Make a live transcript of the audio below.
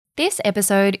This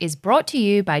episode is brought to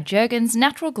you by Jergens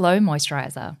Natural Glow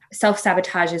Moisturiser.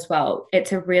 Self-sabotage as well.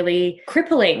 It's a really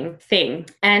crippling thing.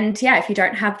 And yeah, if you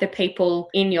don't have the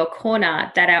people in your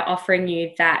corner that are offering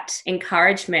you that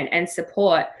encouragement and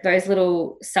support, those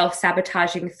little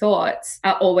self-sabotaging thoughts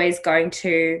are always going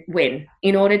to win.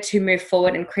 In order to move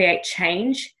forward and create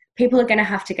change, people are going to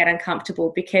have to get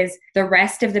uncomfortable because the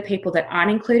rest of the people that aren't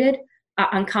included are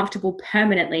uncomfortable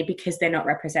permanently because they're not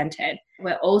represented.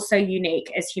 We're all so unique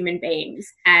as human beings,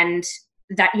 and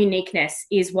that uniqueness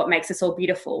is what makes us all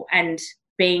beautiful, and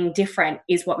being different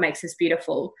is what makes us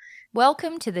beautiful.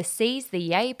 Welcome to the Seize the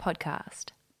Yay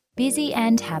podcast. Busy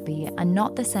and happy are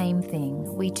not the same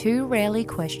thing. We too rarely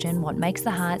question what makes the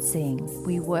heart sing.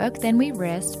 We work, then we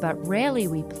rest, but rarely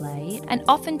we play, and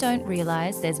often don't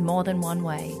realise there's more than one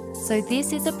way. So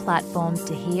this is a platform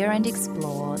to hear and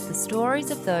explore the stories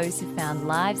of those who found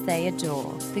lives they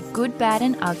adore. The good, bad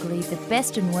and ugly, the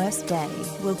best and worst day.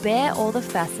 We'll bear all the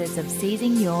facets of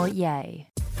seizing your yay.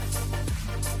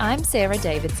 I'm Sarah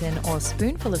Davidson, or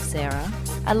Spoonful of Sarah,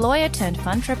 a lawyer turned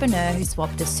funtrepreneur who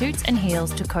swapped the suits and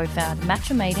heels to co-found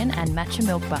Matcha Maiden and Matcha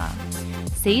Milk Bar.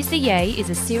 Seize the Yay is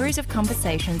a series of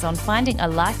conversations on finding a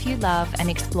life you love and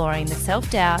exploring the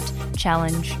self-doubt,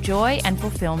 challenge, joy and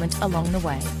fulfillment along the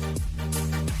way.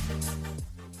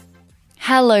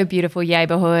 Hello, beautiful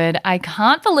Yayborhood. I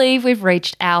can't believe we've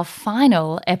reached our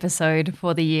final episode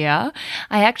for the year.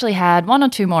 I actually had one or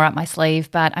two more up my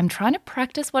sleeve, but I'm trying to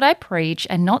practice what I preach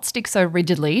and not stick so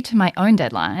rigidly to my own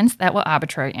deadlines that were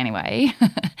arbitrary anyway.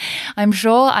 I'm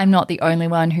sure I'm not the only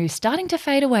one who's starting to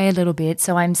fade away a little bit,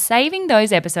 so I'm saving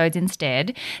those episodes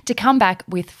instead to come back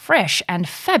with fresh and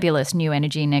fabulous new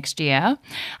energy next year.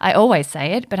 I always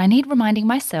say it, but I need reminding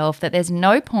myself that there's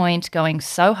no point going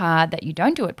so hard that you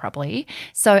don't do it properly.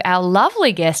 So our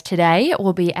lovely guest today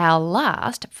will be our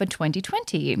last for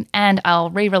 2020, and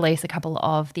I'll re-release a couple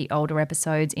of the older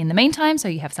episodes in the meantime so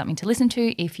you have something to listen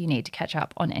to if you need to catch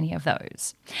up on any of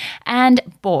those. And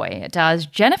boy, does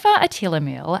Jennifer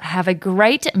Attilamil have a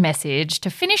great message to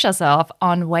finish us off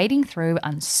on wading through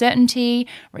uncertainty,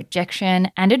 rejection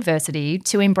and adversity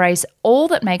to embrace all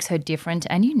that makes her different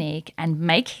and unique and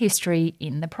make history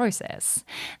in the process.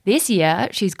 This year,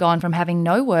 she's gone from having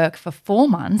no work for 4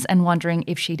 months and wondering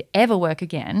if she'd ever work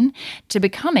again, to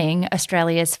becoming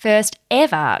Australia's first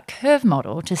ever curve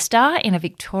model to star in a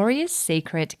Victoria's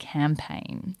Secret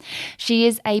campaign. She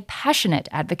is a passionate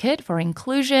advocate for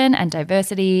inclusion and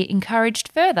diversity,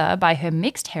 encouraged further by her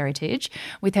mixed heritage,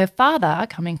 with her father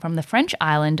coming from the French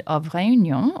island of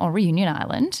Réunion, or Reunion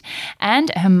Island,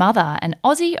 and her mother an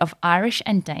Aussie of Irish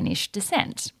and Danish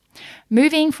descent.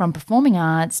 Moving from performing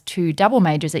arts to double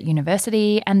majors at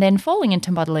university and then falling into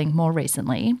modelling more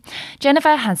recently,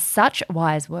 Jennifer has such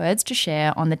wise words to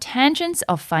share on the tangents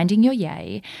of finding your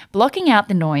yay, blocking out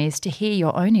the noise to hear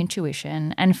your own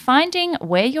intuition, and finding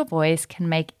where your voice can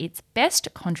make its best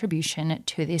contribution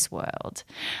to this world.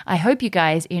 I hope you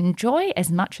guys enjoy as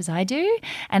much as I do,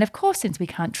 and of course, since we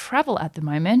can't travel at the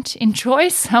moment, enjoy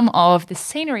some of the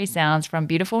scenery sounds from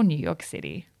beautiful New York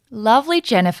City. Lovely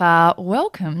Jennifer,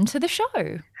 welcome to the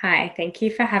show. Hi, thank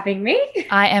you for having me.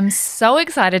 I am so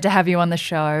excited to have you on the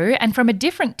show, and from a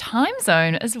different time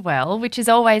zone as well, which is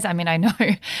always, I know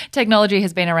technology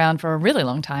has been around for a really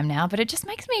long time now, but it just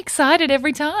makes me excited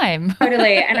every time.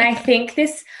 Totally. And I think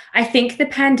the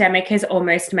pandemic has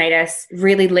almost made us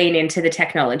really lean into the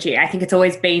technology. I think it's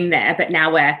always been there, but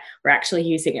now we're actually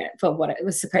using it for what it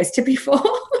was supposed to be for.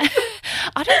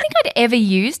 I don't think I'd ever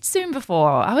used Zoom before.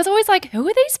 I was always like, who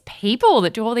are these people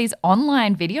that do all these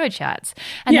online video chats?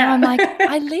 And now I'm like,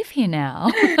 I live here now.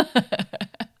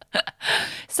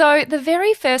 So the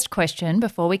very first question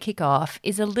before we kick off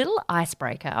is a little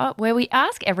icebreaker where we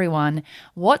ask everyone,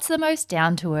 what's the most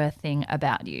down-to-earth thing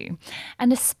about you?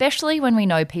 And especially when we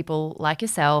know people like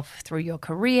yourself through your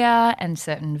career and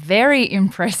certain very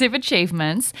impressive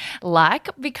achievements, like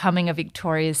becoming a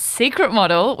Victoria's Secret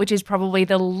model, which is probably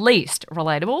the least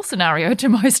relatable scenario to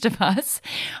most of us.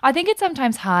 I think it's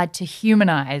sometimes hard to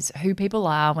humanize who people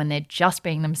are when they're just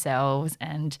being themselves,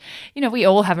 and, we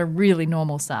all have a really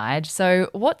normal side. So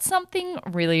what's something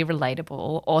really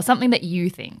relatable or something that you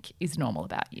think is normal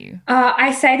about you?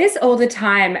 I say this all the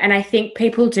time, and I think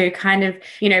people do kind of,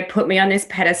 put me on this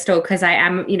pedestal because I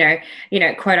am,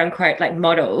 quote unquote, like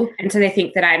model. And so they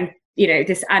think that I'm,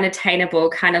 this unattainable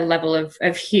kind of level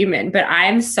of human, but I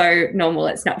am so normal.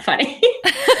 It's not funny.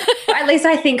 At least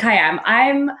I think I am.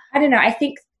 I don't know. I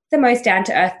think the most down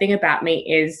to earth thing about me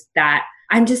is that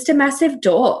I'm just a massive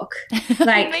dork.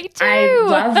 Like, Me too. I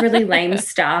love really lame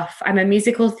stuff. I'm a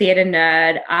musical theatre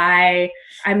nerd.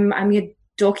 I'm your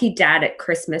dorky dad at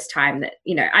Christmas time that,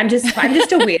 I'm just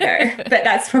a weirdo, but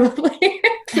that's probably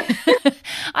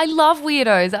I love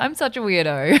weirdos. I'm such a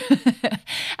weirdo.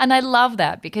 And I love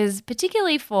that because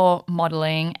particularly for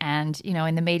modeling and,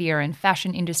 in the media and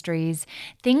fashion industries,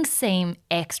 things seem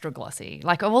extra glossy.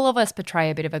 Like all of us portray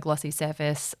a bit of a glossy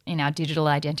surface in our digital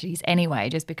identities anyway,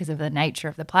 just because of the nature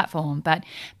of the platform. But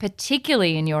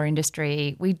particularly in your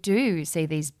industry, we do see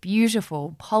these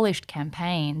beautiful, polished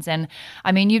campaigns. And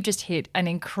I mean, you've just hit an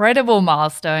incredible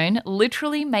milestone,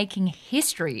 literally making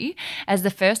history as the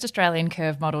first Australian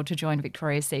curve model to join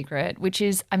Victoria's Secret, which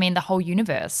is, the whole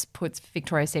universe puts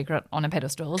Victoria's Secret on a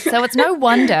pedestal. So it's no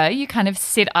wonder you kind of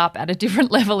sit up at a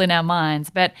different level in our minds.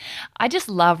 But I just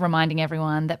love reminding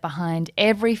everyone that behind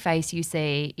every face you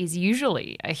see is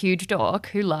usually a huge dork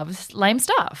who loves lame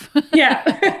stuff.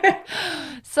 Yeah.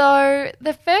 So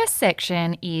the first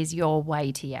section is your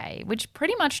way TA, which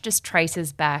pretty much just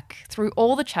traces back through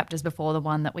all the chapters before the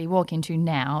one that we walk into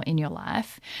now in your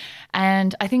life.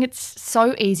 And I think it's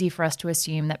so easy for us to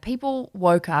assume that people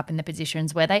woke up in the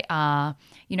positions where they are,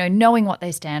 knowing what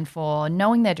they stand for,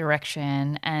 knowing their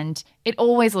direction, and it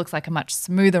always looks like a much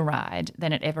smoother ride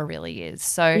than it ever really is.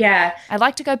 So yeah. I'd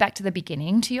like to go back to the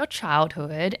beginning, to your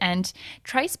childhood, and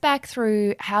trace back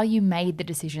through how you made the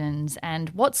decisions and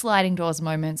what sliding doors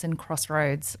moments and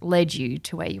crossroads led you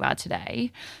to where you are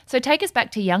today. So take us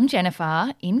back to young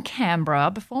Jennifer in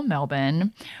Canberra before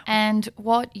Melbourne and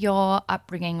what your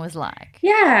upbringing was like.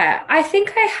 Yeah, I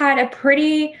think I had a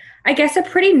pretty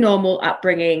normal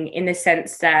upbringing in the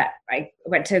sense that I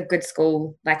went to a good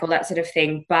school, like all that sort of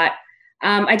thing. But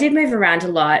I did move around a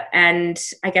lot, and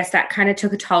I guess that kind of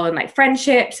took a toll on like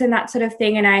friendships and that sort of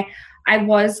thing. And I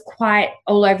was quite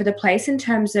all over the place in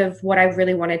terms of what I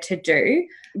really wanted to do.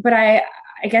 But I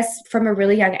guess from a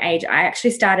really young age, I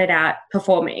actually started out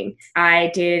performing.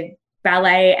 I did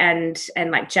ballet and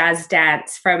like jazz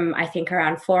dance from I think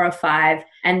around 4 or 5,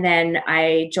 and then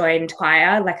I joined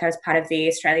choir. Like I was part of the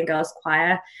Australian Girls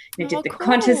Choir and I did the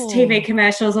Qantas TV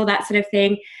commercials, all that sort of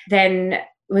thing. Then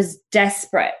was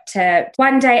desperate to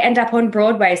one day end up on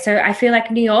Broadway. So I feel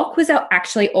like New York was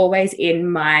actually always in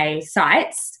my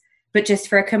sights, but just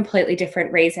for a completely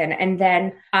different reason. And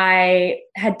then I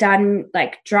had done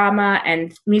like drama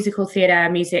and musical theatre,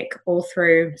 music all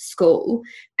through school.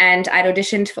 And I'd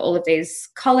auditioned for all of these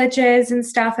colleges and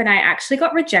stuff. And I actually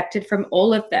got rejected from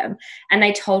all of them. And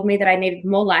they told me that I needed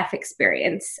more life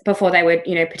experience before they would,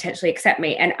 potentially accept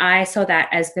me. And I saw that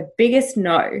as the biggest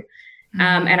no.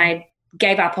 And I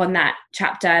gave up on that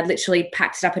chapter, literally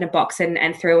packed it up in a box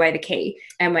and threw away the key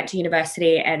and went to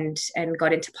university and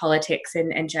got into politics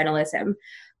and journalism.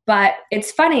 But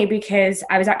it's funny because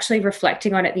I was actually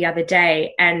reflecting on it the other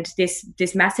day, and this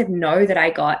massive no that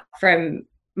I got from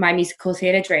my musical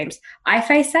theatre dreams, I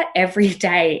face that every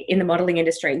day in the modelling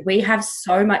industry. We have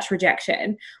so much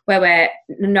rejection where we're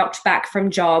knocked back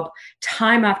from job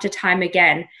time after time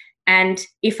again. And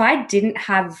if I didn't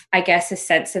have, I guess, a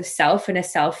sense of self and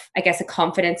a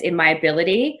confidence in my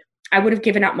ability, I would have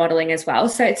given up modeling as well.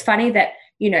 So it's funny that,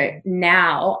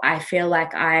 now I feel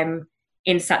like I'm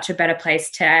in such a better place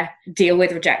to deal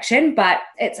with rejection. But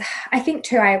I think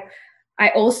too, I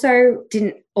also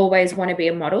didn't always want to be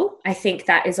a model. I think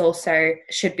that is also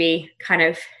should be kind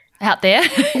of out there.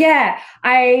 Yeah.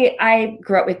 I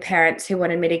grew up with parents who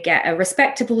wanted me to get a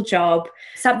respectable job,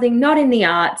 something not in the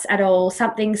arts at all,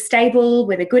 something stable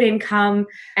with a good income.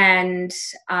 And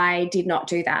I did not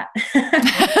do that.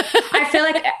 I feel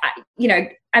like,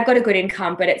 I've got a good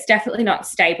income, but it's definitely not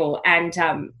stable. And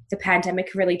the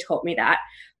pandemic really taught me that.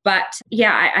 But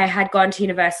yeah, I had gone to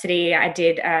university. I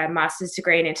did a master's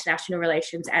degree in international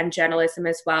relations and journalism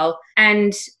as well.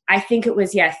 And I think it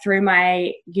was, through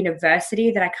my university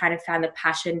that I kind of found the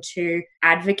passion to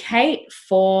advocate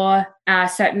for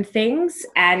certain things.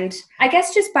 And I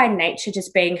guess just by nature,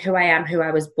 just being who I am, who I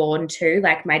was born to,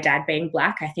 like my dad being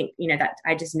Black, I think, that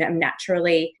I just am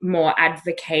naturally more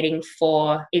advocating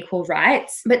for equal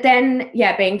rights. But then,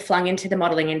 being flung into the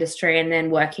modeling industry and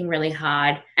then working really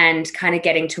hard and kind of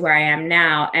getting to where I am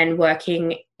now and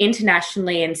working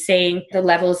internationally and seeing the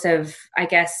levels of, I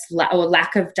guess, or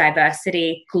lack of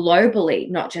diversity globally,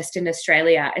 not just in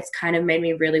Australia, it's kind of made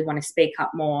me really want to speak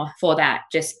up more for that,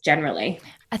 just generally.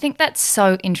 I think that's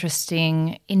so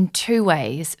interesting in two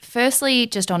ways. Firstly,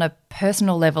 just on a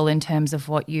personal level in terms of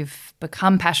what you've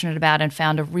become passionate about and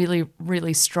found a really,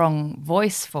 really strong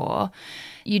voice for.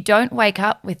 You don't wake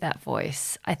up with that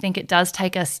voice. I think it does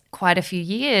take us quite a few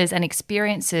years and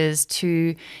experiences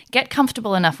to get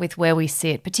comfortable enough with where we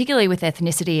sit, particularly with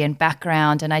ethnicity and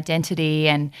background and identity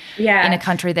and in a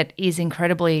country that is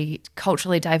incredibly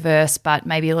culturally diverse but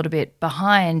maybe a little bit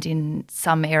behind in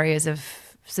some areas of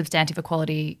substantive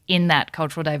equality in that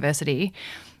cultural diversity.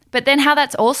 But then how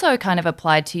that's also kind of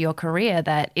applied to your career,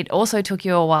 that it also took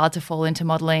you a while to fall into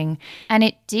modeling, and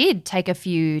it did take a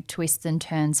few twists and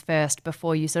turns first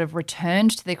before you sort of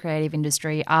returned to the creative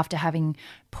industry after having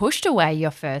pushed away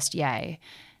your first yay.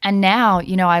 And now,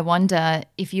 I wonder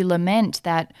if you lament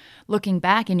that looking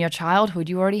back in your childhood,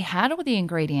 you already had all the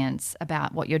ingredients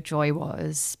about what your joy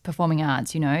was, performing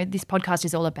arts. This podcast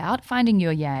is all about finding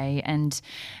your yay, and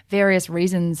various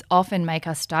reasons often make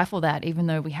us stifle that, even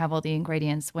though we have all the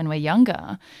ingredients when we're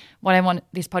younger. What I want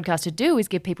this podcast to do is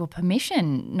give people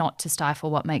permission not to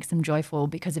stifle what makes them joyful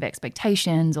because of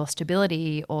expectations or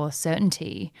stability or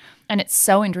certainty. And it's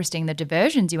so interesting the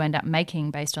diversions you end up making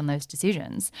based on those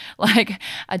decisions. Like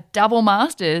a double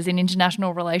master's in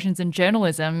international relations and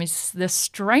journalism is the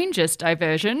strangest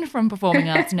diversion from performing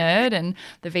arts nerd and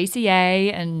the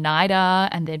VCA and NIDA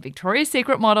and then Victoria's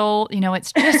Secret model.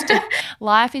 It's just,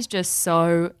 life is just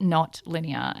so not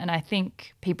linear. And I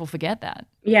think people forget that.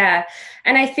 Yeah.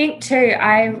 And I think too,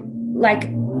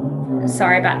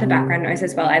 sorry about the background noise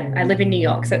as well. I live in New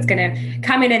York, so it's going to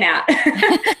come in and out.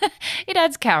 It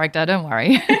adds character, don't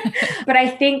worry. But I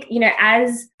think,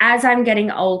 as I'm getting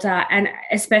older, and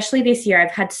especially this year,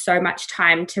 I've had so much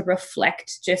time to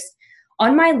reflect just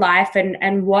on my life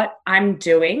and what I'm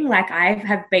doing. Like, I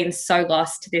have been so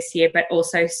lost this year, but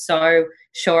also so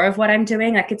sure of what I'm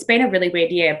doing. Like, it's been a really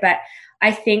weird year, but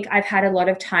I think I've had a lot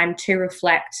of time to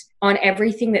reflect on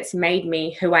everything that's made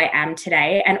me who I am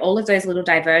today. And all of those little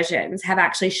diversions have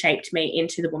actually shaped me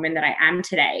into the woman that I am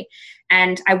today.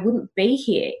 And I wouldn't be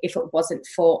here if it wasn't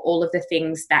for all of the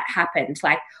things that happened,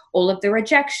 like all of the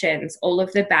rejections, all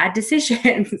of the bad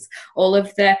decisions, all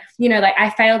of the,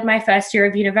 I failed my first year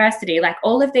of university, like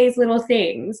all of these little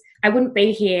things. I wouldn't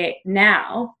be here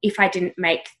now if I didn't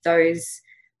make those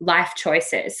life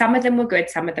choices. Some of them were good,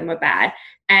 some of them were bad.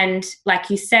 And like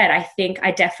you said, I think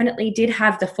I definitely did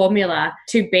have the formula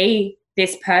to be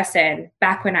this person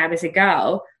back when I was a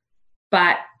girl,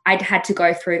 but I'd had to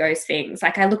go through those things.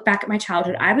 Like, I look back at my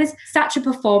childhood, I was such a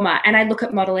performer, and I look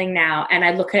at modeling now and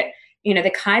I look at,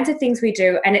 the kinds of things we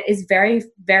do, and it is very,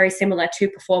 very similar to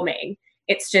performing.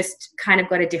 It's just kind of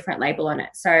got a different label on it.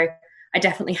 So I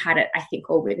definitely had it, I think,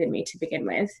 all within me to begin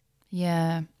with.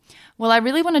 Yeah. Well, I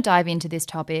really want to dive into this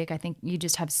topic. I think you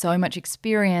just have so much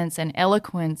experience and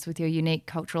eloquence with your unique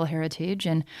cultural heritage,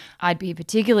 and I'd be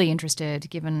particularly interested,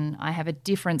 given I have a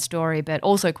different story, but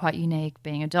also quite unique,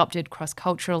 being adopted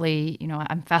cross-culturally.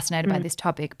 I'm fascinated by this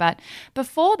topic. But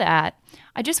before that,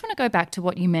 I just want to go back to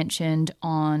what you mentioned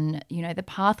on, the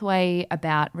pathway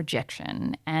about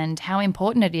rejection and how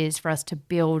important it is for us to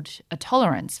build a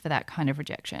tolerance for that kind of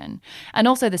rejection, and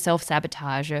also the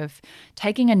self-sabotage of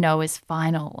taking a no as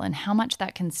final, and how much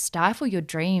that can stifle your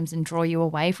dreams and draw you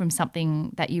away from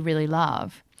something that you really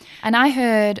love. And I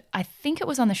heard, I think it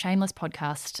was on the Shameless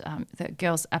podcast, the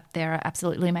girls up there are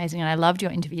absolutely amazing, and I loved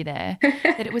your interview there,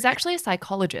 that it was actually a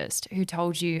psychologist who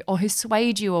told you, or who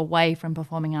swayed you away from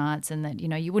performing arts, and that,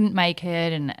 you wouldn't make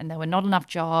it, and there were not enough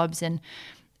jobs. And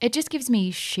it just gives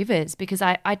me shivers, because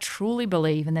I truly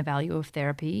believe in the value of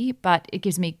therapy, but it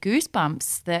gives me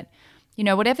goosebumps that,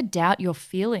 whatever doubt you're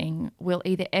feeling will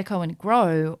either echo and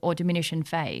grow or diminish and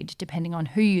fade, depending on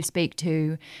who you speak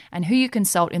to and who you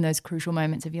consult in those crucial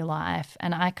moments of your life.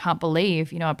 And I can't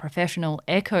believe, a professional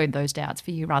echoed those doubts for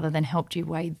you rather than helped you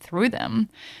wade through them.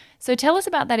 So tell us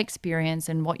about that experience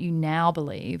and what you now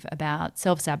believe about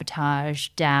self-sabotage,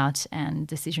 doubt, and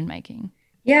decision-making.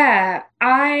 Yeah,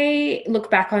 I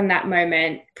look back on that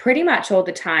moment pretty much all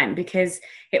the time, because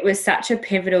it was such a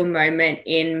pivotal moment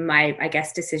in my,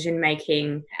 decision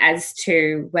making as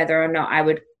to whether or not I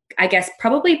would,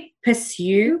 probably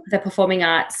pursue the performing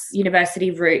arts university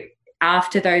route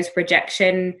after those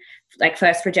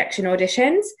first rejection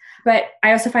auditions. But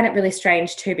I also find it really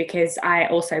strange too, because I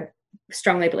also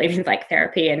strongly believe in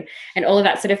therapy and all of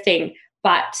that sort of thing.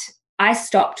 But I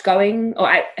stopped going, or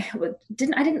I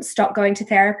didn't stop going to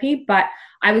therapy, but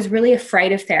I was really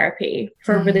afraid of therapy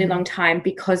for a really long time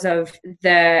because of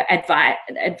the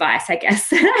advice, I guess,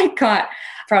 that I got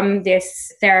from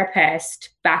this therapist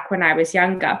back when I was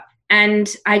younger. And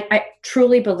I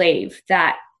truly believe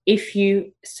that if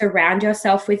you surround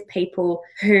yourself with people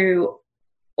who,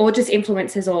 or just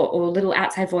influences or little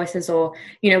outside voices, or,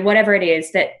 whatever it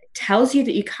is that tells you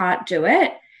that you can't do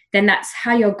it, then that's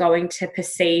how you're going to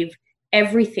perceive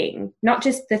everything, not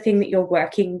just the thing that you're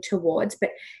working towards, but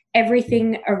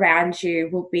everything around you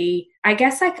will be,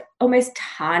 almost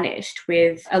tarnished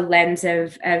with a lens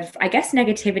of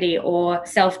negativity or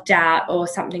self-doubt or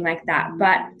something like that.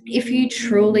 But if you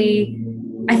truly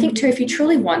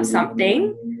want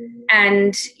something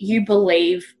and you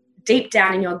believe deep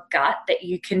down in your gut that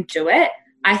you can do it,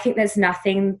 I think there's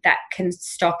nothing that can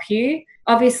stop you.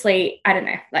 Obviously, I don't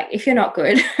know, like if you're not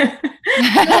good, you'll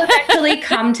eventually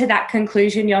come to that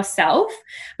conclusion yourself.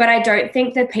 But I don't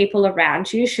think the people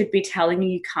around you should be telling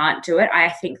you can't do it. I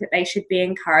think that they should be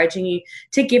encouraging you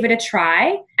to give it a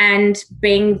try and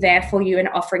being there for you and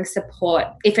offering support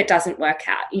if it doesn't work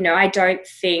out. You know, I don't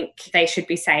think they should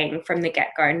be saying from the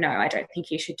get-go, no, I don't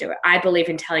think you should do it. I believe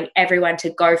in telling everyone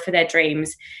to go for their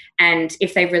dreams. And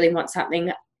if they really want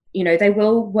something, you know, they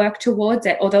will work towards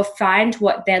it, or they'll find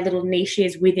what their little niche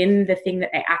is within the thing that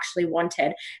they actually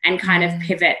wanted and kind of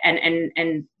pivot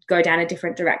and go down a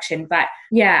different direction. But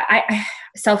yeah, I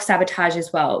self-sabotage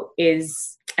as well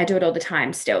I do it all the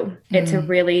time still. It's a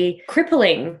really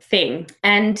crippling thing.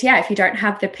 And yeah, if you don't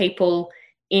have the people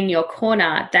in your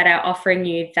corner that are offering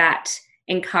you that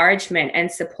encouragement and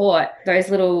support, those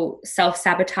little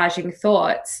self-sabotaging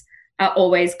thoughts are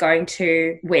always going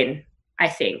to win. I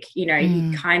think, you know,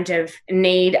 you kind of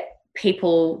need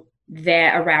people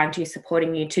there around you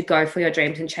supporting you to go for your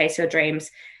dreams and chase your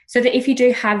dreams, so that if you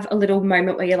do have a little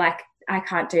moment where you're like, I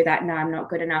can't do that, no, I'm not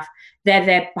good enough, they're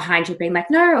there behind you being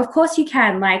like, no, of course you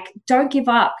can, like, don't give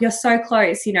up, you're so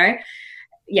close, you know.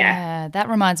 Yeah, that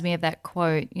reminds me of that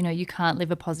quote, you know, you can't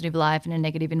live a positive life in a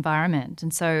negative environment.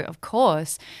 And so, of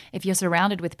course, if you're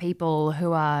surrounded with people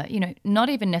who are, you know, not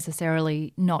even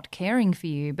necessarily not caring for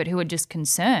you, but who are just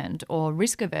concerned or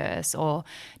risk averse or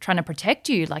trying to protect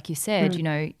you, like you said, you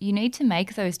know, you need to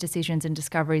make those decisions and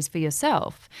discoveries for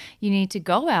yourself. You need to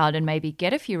go out and maybe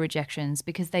get a few rejections,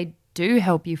 because they do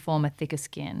help you form a thicker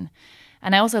skin.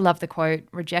 And I also love the quote,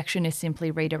 rejection is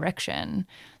simply redirection.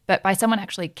 But by someone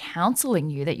actually counseling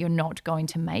you that you're not going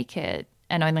to make it,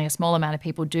 and only a small amount of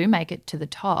people do make it to the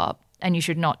top, and you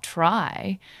should not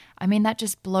try, I mean, that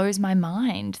just blows my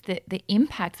mind, the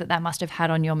impact that must have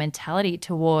had on your mentality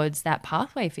towards that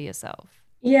pathway for yourself.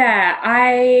 Yeah,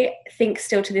 I think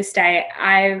still to this day,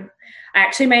 I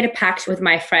actually made a pact with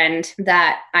my friend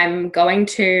that I'm going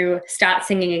to start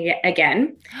singing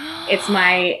again. It's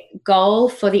my goal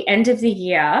for the end of the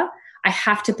year. I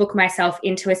have to book myself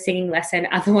into a singing lesson.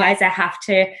 Otherwise, I have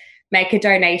to make a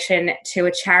donation to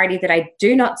a charity that I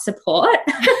do not support.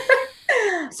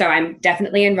 So I'm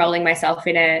definitely enrolling myself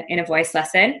in a voice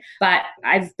lesson. But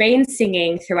I've been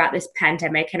singing throughout this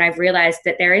pandemic, and I've realized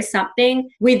that there is something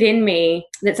within me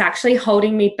that's actually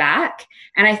holding me back.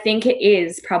 And I think it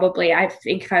is probably, I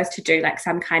think if I was to do like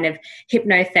some kind of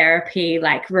hypnotherapy,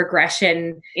 like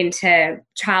regression into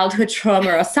childhood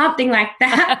trauma or something like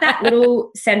that, that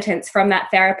little sentence from that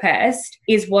therapist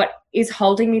is what is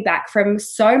holding me back from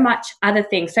so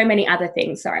many other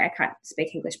things. Sorry, I can't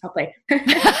speak English properly.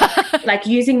 Like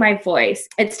using my voice.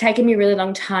 It's taken me a really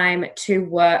long time to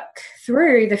work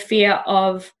through the fear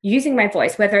of using my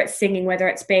voice, whether it's singing, whether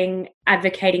it's being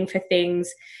advocating for things,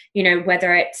 you know,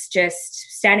 whether it's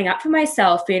just standing up for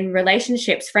myself in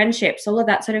relationships, friendships, all of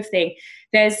that sort of thing.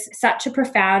 There's such a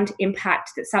profound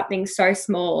impact that something so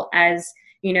small as,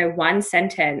 you know, one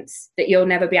sentence that you'll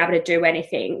never be able to do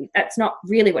anything. That's not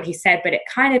really what he said, but it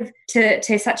kind of,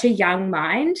 to such a young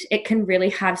mind, it can really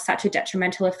have such a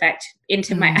detrimental effect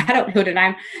into my adulthood. And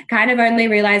I'm kind of only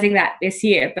realizing that this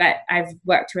year, but I've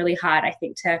worked really hard, I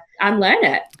think, to unlearn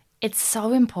it. It's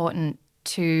so important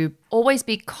to always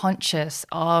be conscious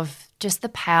of just the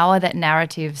power that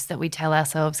narratives that we tell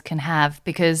ourselves can have,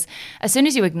 because as soon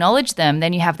as you acknowledge them,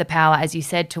 then you have the power, as you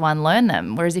said, to unlearn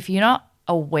them. Whereas if you're not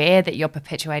aware that you're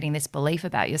perpetuating this belief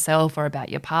about yourself or about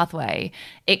your pathway,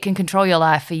 it can control your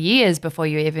life for years before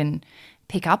you even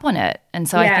pick up on it. And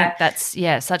so I think that's,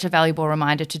 such a valuable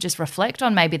reminder to just reflect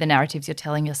on maybe the narratives you're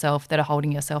telling yourself that are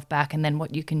holding yourself back, and then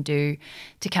what you can do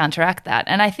to counteract that.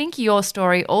 And I think your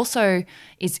story also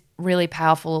is really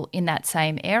powerful in that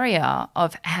same area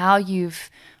of how you've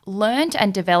learned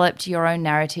and developed your own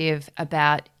narrative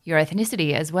about your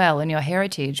ethnicity as well and your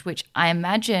heritage, which I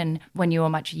imagine when you were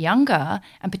much younger,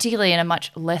 and particularly in a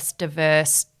much less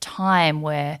diverse time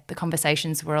where the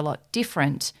conversations were a lot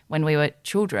different when we were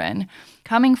children,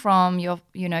 coming from your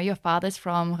father's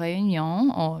from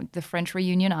Réunion, or the French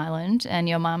Reunion Island, and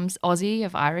your mum's Aussie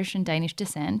of Irish and Danish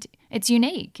descent, it's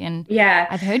unique. And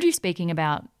I've heard you speaking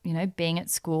about, you know, being at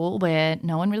school where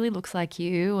no one really looks like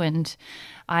you. And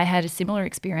I had a similar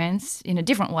experience in a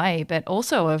different way, but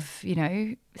also of, you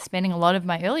know, spending a lot of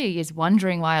my earlier years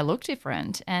wondering why I look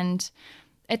different. And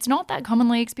it's not that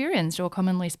commonly experienced or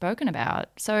commonly spoken about.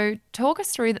 So talk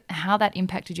us through how that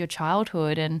impacted your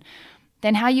childhood and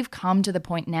then how you've come to the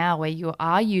point now where you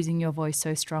are using your voice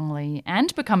so strongly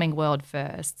and becoming world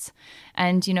firsts.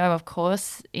 And, of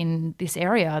course, in this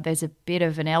area, there's a bit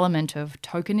of an element of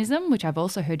tokenism, which I've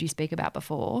also heard you speak about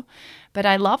before. But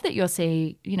I love that you're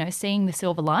seeing the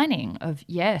silver lining of,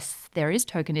 yes, there is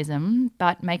tokenism,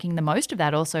 but making the most of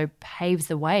that also paves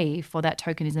the way for that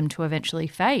tokenism to eventually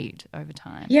fade over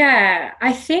time. Yeah,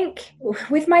 I think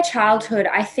with my childhood,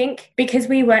 because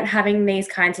we weren't having these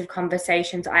kinds of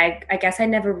conversations, I guess I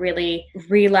never really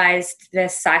realized the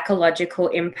psychological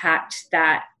impact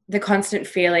that the constant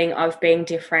feeling of being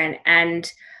different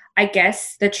and I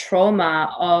guess the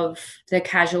trauma of the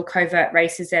casual covert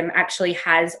racism actually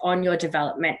has on your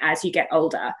development as you get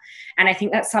older. And I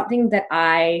think that's something that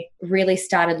I really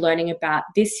started learning about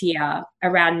this year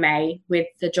around May with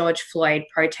the George Floyd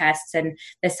protests and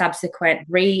the subsequent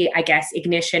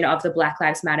ignition of the Black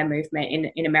Lives Matter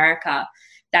movement in America.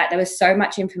 That there was so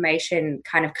much information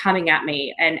kind of coming at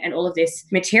me and all of this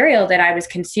material that I was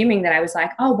consuming that I was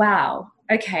like, oh, wow.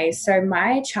 Okay, so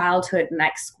my childhood and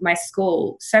like my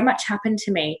school, so much happened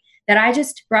to me that I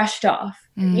just brushed off.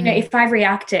 If I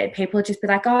reacted, people would just be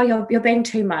like, oh, you're being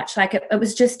too much. Like it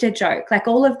was just a joke. Like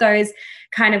all of those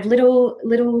kind of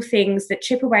little things that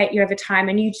chip away at you over time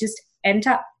and you just end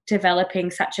up developing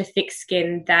such a thick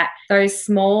skin that those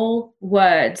small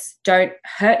words don't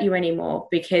hurt you anymore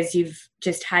because you've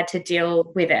just had to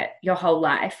deal with it your whole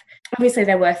life. Obviously,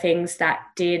 there were things that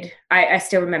I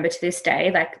still remember to this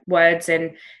day, like words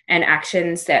and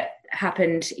actions that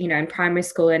happened, in primary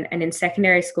school and in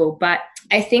secondary school. But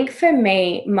I think for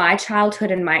me, my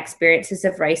childhood and my experiences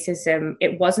of racism,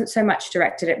 it wasn't so much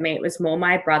directed at me. It was more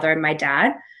my brother and my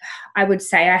dad. I would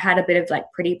say I had a bit of like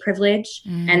pretty privilege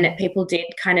and that people did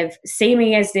kind of see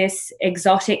me as this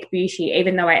exotic beauty,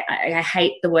 even though I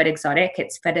hate the word exotic,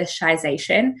 it's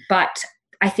fetishization. But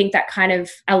I think that kind of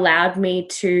allowed me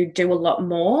to do a lot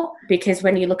more because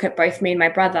when you look at both me and my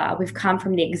brother, we've come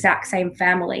from the exact same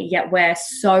family, yet we're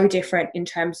so different in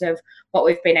terms of what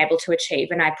we've been able to achieve.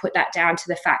 And I put that down to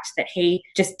the fact that he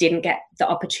just didn't get the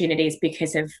opportunities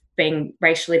because of being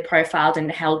racially profiled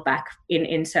and held back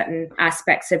in certain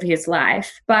aspects of his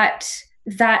life. But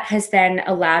that has then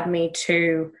allowed me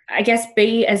to, I guess,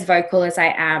 be as vocal as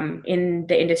I am in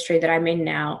the industry that I'm in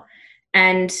now.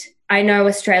 And I know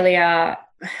Australia,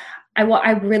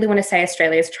 I really want to say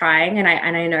Australia is trying, and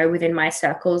I know within my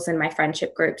circles and my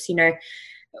friendship groups,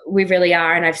 we really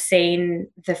are. And I've seen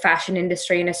the fashion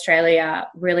industry in Australia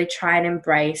really try and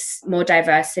embrace more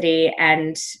diversity.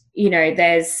 And,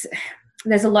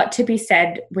 there's a lot to be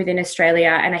said within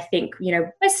Australia. And I think,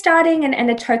 we're starting and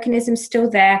the tokenism's still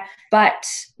there. But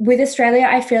with Australia,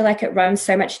 I feel like it runs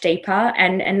so much deeper.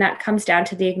 And that comes down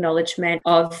to the acknowledgement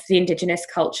of the Indigenous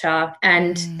culture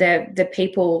and the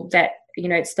people that,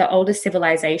 it's the oldest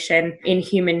civilization in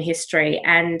human history.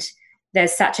 And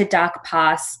there's such a dark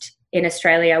past in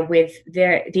Australia with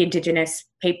the Indigenous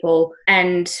people,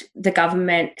 and the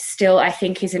government still, I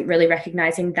think, isn't really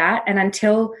recognizing that. And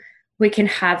until we can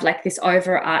have like this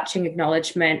overarching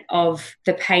acknowledgement of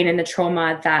the pain and the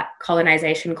trauma that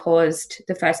colonization caused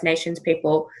the First Nations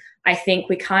people, I think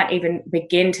we can't even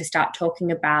begin to start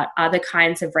talking about other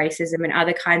kinds of racism and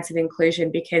other kinds of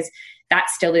inclusion because that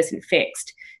still isn't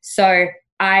fixed. So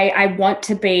I want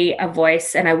to be a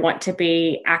voice and I want to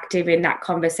be active in that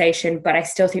conversation, but I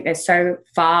still think there's so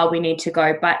far we need to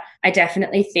go. But I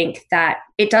definitely think that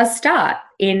it does start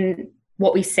in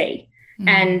what we see.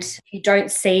 And if you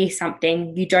don't see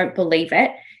something, you don't believe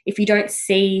it. If you don't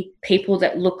see people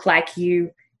that look like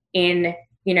you in,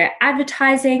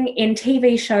 advertising, in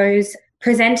TV shows,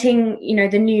 presenting,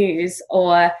 the news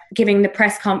or giving the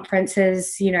press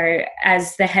conferences,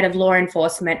 as the head of law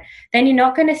enforcement, then you're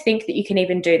not going to think that you can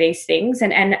even do these things.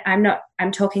 And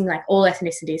I'm talking like all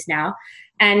ethnicities now.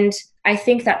 And I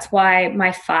think that's why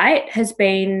my fight has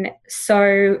been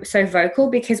so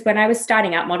vocal, because when I was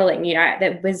starting out modeling,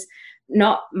 there was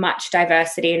not much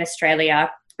diversity in Australia.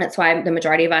 That's why the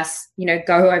majority of us,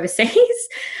 go overseas.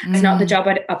 There's not the job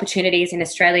opportunities in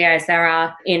Australia as there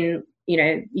are in,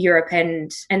 Europe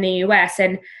and the US.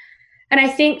 And I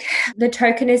think the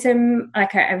tokenism,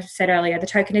 like I said earlier, the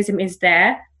tokenism is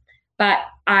there. But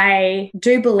I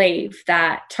do believe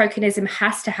that tokenism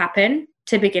has to happen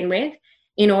to begin with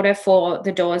in order for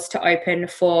the doors to open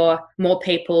for more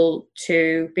people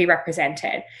to be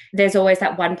represented. There's always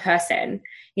that one person.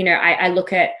 I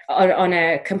look at, on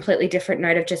a completely different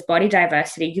note of just body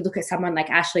diversity, you look at someone like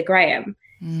Ashley Graham.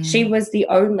 She was the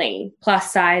only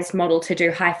plus size model to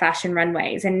do high fashion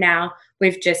runways. And now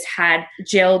we've just had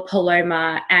Jill,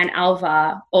 Paloma and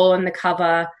Alva all on the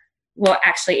cover. Well,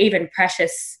 actually even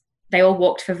Precious they all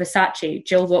walked for Versace.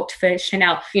 Jill walked for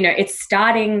Chanel. You know, it's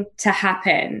starting to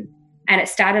happen. And it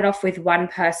started off with one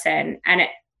person and it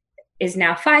is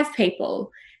now 5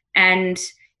 people. And,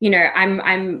 you know,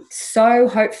 I'm so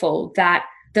hopeful that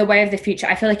the way of the future,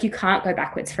 I feel like you can't go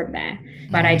backwards from there.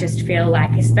 But I just feel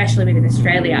like, especially within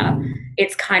Australia,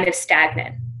 it's kind of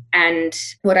stagnant. And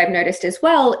what I've noticed as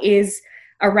well is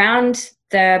around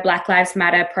the Black Lives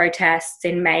Matter protests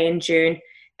in May and June,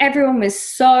 everyone was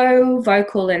so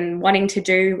vocal and wanting to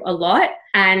do a lot.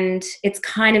 And it's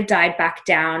kind of died back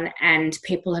down and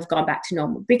people have gone back to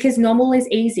normal because normal is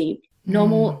easy.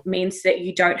 Normal means that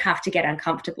you don't have to get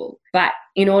uncomfortable. But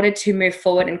in order to move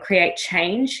forward and create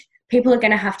change, people are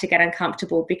going to have to get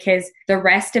uncomfortable because the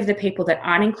rest of the people that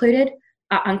aren't included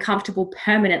are uncomfortable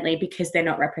permanently because they're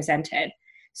not represented.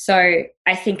 So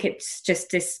I think it's just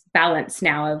this balance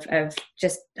now of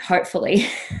just hopefully.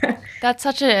 That's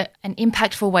such an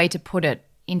impactful way to put it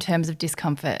in terms of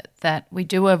discomfort, that we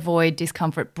do avoid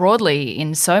discomfort broadly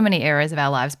in so many areas of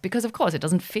our lives because, of course, it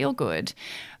doesn't feel good.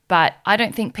 But I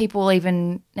don't think people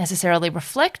even necessarily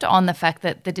reflect on the fact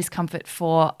that the discomfort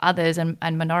for others and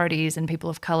minorities and people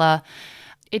of colour,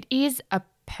 it is a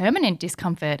permanent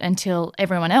discomfort until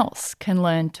everyone else can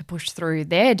learn to push through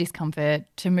their discomfort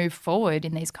to move forward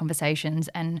in these conversations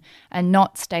and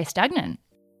not stay stagnant.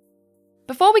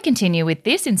 Before we continue with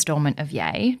this instalment of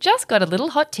Yay, just got a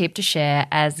little hot tip to share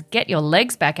as Get Your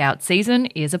Legs Back Out season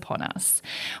is upon us.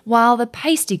 While the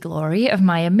pasty glory of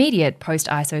my immediate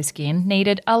post-ISO skin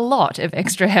needed a lot of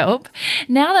extra help,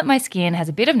 now that my skin has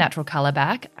a bit of natural colour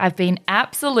back, I've been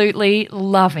absolutely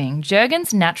loving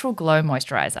Jergens Natural Glow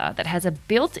Moisturiser that has a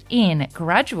built-in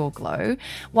gradual glow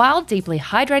while deeply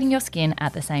hydrating your skin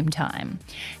at the same time.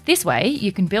 This way,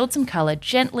 you can build some colour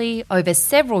gently over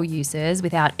several uses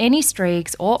without any streaks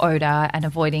or odour and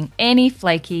avoiding any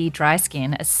flaky, dry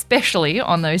skin, especially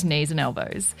on those knees and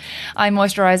elbows. I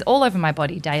moisturise all over my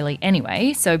body daily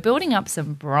anyway, so building up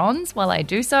some bronze while I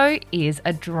do so is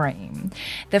a dream.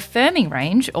 The firming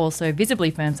range also visibly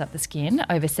firms up the skin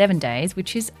over 7 days,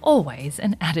 which is always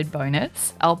an added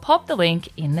bonus. I'll pop the link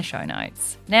in the show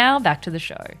notes. Now back to the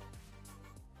show.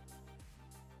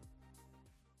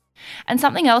 And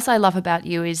something else I love about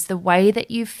you is the way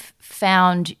that you've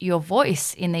found your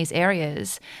voice in these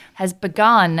areas has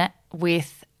begun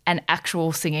with an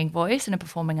actual singing voice and a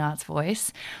performing arts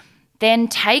voice, then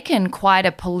taken quite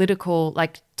a political,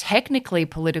 like technically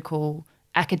political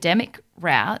academic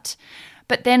route,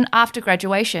 but then after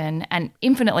graduation and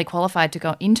infinitely qualified to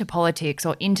go into politics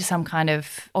or into some kind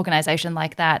of organisation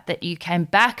like that, that you came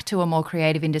back to a more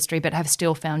creative industry but have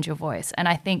still found your voice. And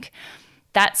I think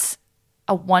that's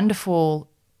a wonderful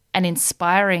and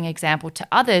inspiring example to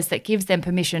others that gives them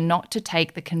permission not to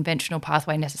take the conventional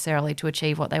pathway necessarily to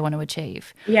achieve what they want to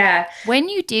achieve. Yeah. When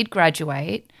you did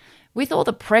graduate, with all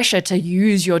the pressure to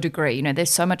use your degree, you know,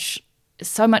 there's so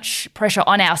much pressure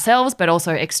on ourselves, but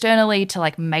also externally to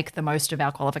like make the most of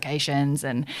our qualifications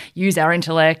and use our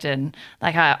intellect. And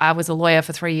like I was a lawyer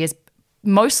for 3 years,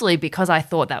 mostly because I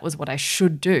thought that was what I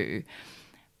should do.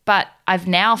 But I've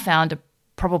now found a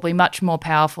probably much more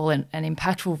powerful and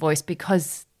impactful voice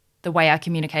because the way I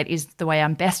communicate is the way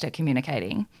I'm best at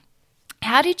communicating.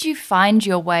 How did you find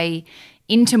your way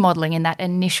into modelling in that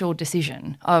initial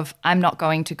decision of I'm not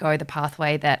going to go the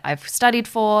pathway that I've studied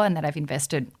for and that I've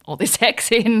invested all this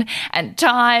X in and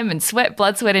time and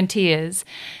blood, sweat and tears?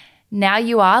 Now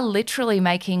you are literally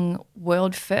making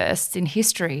world firsts in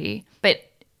history, but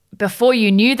before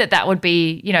you knew that would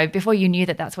be, you know, before you knew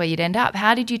that that's where you'd end up,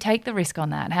 how did you take the risk on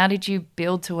that? How did you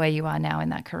build to where you are now in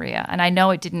that career? And I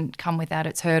know it didn't come without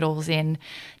its hurdles in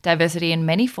diversity in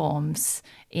many forms,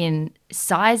 in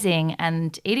sizing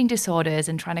and eating disorders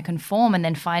and trying to conform and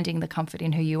then finding the comfort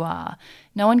in who you are.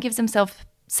 No one gives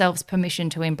themselves permission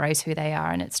to embrace who they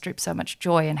are, and it strips so much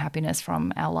joy and happiness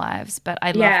from our lives. But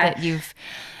I love that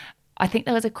I think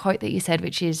there was a quote that you said,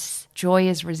 which is joy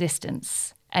is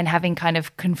resistance. And having kind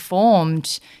of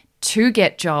conformed to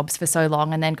get jobs for so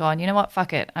long and then gone, you know what,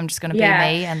 fuck it, I'm just going to be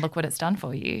me, and look what it's done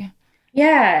for you.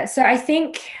 Yeah. So I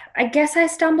guess I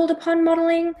stumbled upon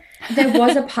modeling. There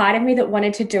was a part of me that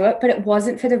wanted to do it, but it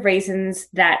wasn't for the reasons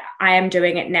that I am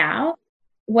doing it now.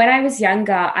 When I was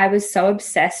younger, I was so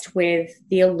obsessed with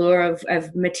the allure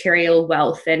of material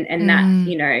wealth and that,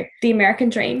 you know, the American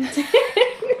dream.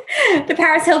 The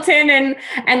Paris Hilton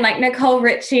and like Nicole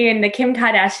Richie and the Kim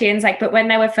Kardashians, like, but when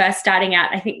they were first starting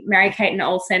out, I think Mary-Kate and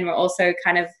Olsen were also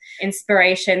kind of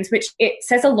inspirations, which it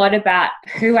says a lot about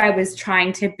who I was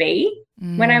trying to be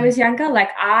when I was younger.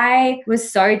 Like I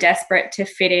was so desperate to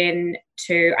fit in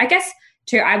to, I guess,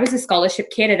 too, I was a scholarship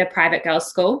kid at a private girls'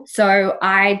 school. So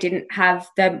I didn't have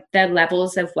the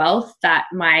levels of wealth that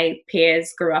my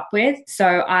peers grew up with.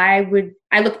 So I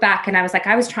look back and I was like,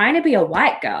 I was trying to be a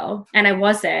white girl and I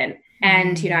wasn't.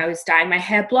 And, I was dyeing my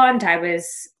hair blonde. I was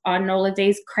on all of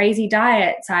these crazy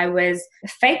diets. I was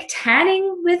fake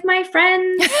tanning with my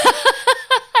friends.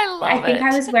 I think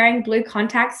I was wearing blue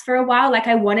contacts for a while. Like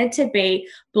I wanted to be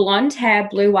blonde hair,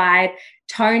 blue-eyed,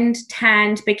 toned,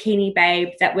 tanned bikini babe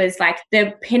that was like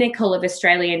the pinnacle of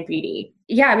Australian beauty.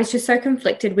 Yeah, I was just so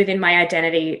conflicted within my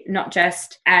identity, not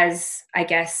just as, I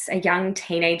guess, a young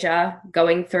teenager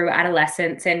going through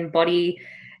adolescence and body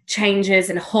changes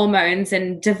and hormones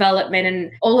and development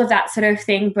and all of that sort of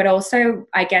thing, but also,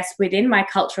 I guess, within my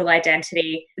cultural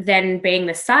identity, then being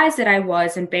the size that I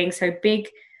was and being so big,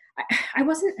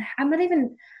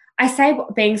 I say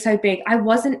being so big, I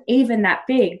wasn't even that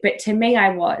big, but to me I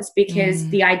was, because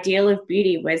the ideal of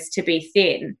beauty was to be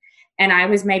thin. And I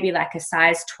was maybe like a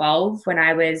size 12 when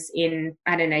I was in,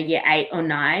 I don't know, year 8 or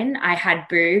 9. I had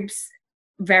boobs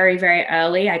very, very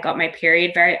early. I got my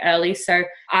period very early. So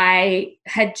I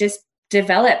had just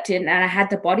developed and I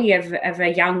had the body of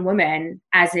a young woman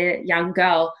as a young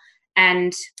girl.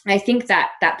 And I think that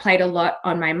played a lot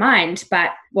on my mind,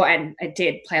 and it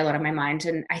did play a lot on my mind.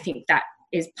 And I think that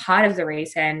is part of the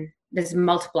reason. There's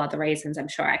multiple other reasons. I'm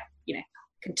sure I,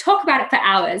 can talk about it for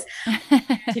hours,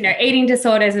 eating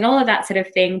disorders and all of that sort of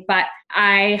thing. But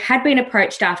I had been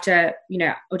approached after,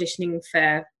 auditioning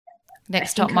for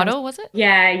Next Top Model, was it?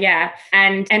 Yeah.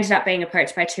 And ended up being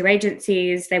approached by 2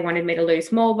 agencies. They wanted me to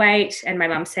lose more weight and my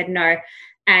mum said no.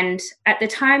 And at the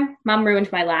time, mum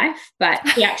ruined my life, but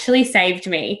he actually saved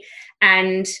me.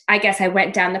 And I guess I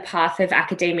went down the path of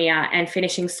academia and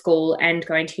finishing school and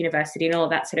going to university and all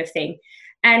of that sort of thing.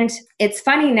 And it's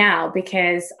funny now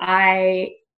because I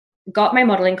got my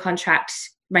modeling contract,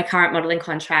 my current modeling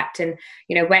contract, and,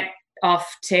 went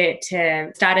off to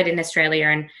started in Australia.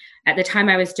 And at the time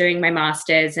I was doing my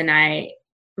master's and I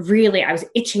was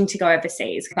itching to go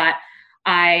overseas, but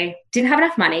I didn't have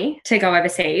enough money to go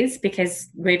overseas because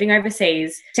moving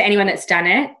overseas, to anyone that's done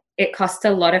it, it costs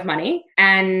a lot of money.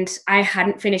 And I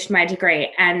hadn't finished my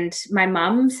degree. And my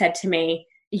mum said to me,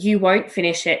 you won't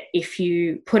finish it if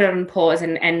you put it on pause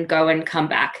and go and come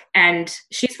back. And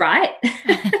she's right,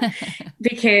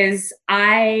 because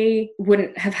I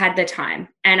wouldn't have had the time.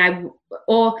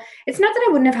 Or it's not that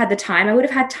I wouldn't have had the time. I would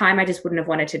have had time. I just wouldn't have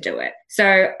wanted to do it.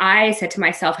 So I said to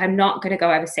myself, I'm not going to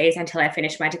go overseas until I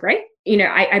finish my degree.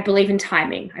 I believe in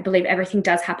timing. I believe everything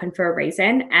does happen for a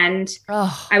reason. And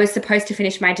I was supposed to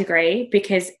finish my degree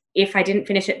because if I didn't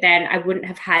finish it then, I wouldn't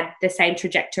have had the same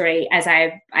trajectory as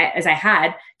I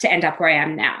had to end up where I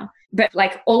am now. But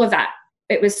like all of that,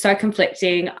 it was so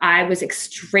conflicting. I was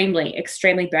extremely,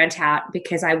 extremely burnt out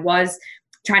because I was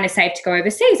trying to save to go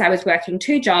overseas. I was working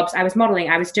 2 jobs. I was modeling.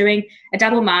 I was doing a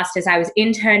double master's. I was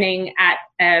interning at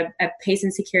a Peace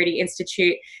and Security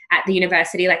Institute at the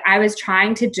university. Like I was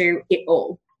trying to do it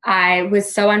all. I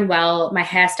was so unwell. My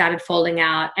hair started falling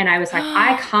out and I was like,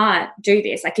 I can't do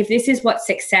this. Like if this is what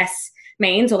success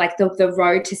means, or like the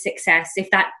road to success,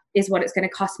 if that is what it's going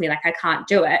to cost me, like I can't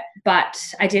do it. But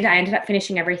I did. I ended up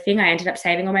finishing everything. I ended up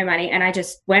saving all my money and I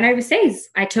just went overseas.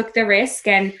 I took the risk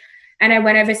and I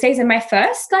went overseas. And my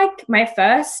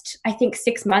first, I think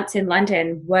 6 months in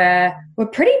London were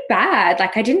pretty bad.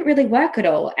 Like I didn't really work at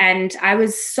all. And I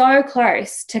was so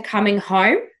close to coming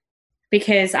home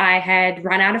because I had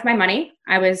run out of my money.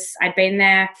 I'd been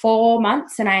there 4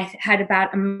 months and I had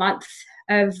about a month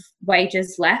of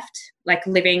wages left, like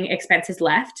living expenses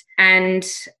left. And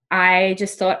I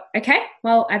just thought, okay,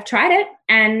 well, I've tried it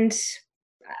and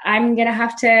I'm going to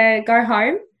have to go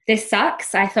home. This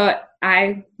sucks. I thought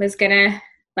I was going to,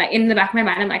 like in the back of my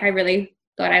mind, I'm like, I really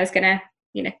thought I was going to,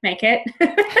 make it.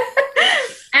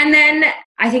 And then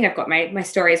I think I've got my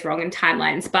stories wrong in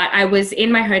timelines, but I was in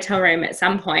my hotel room at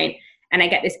some point and I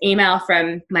get this email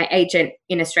from my agent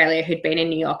in Australia who'd been in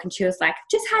New York. And she was like,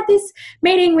 just had this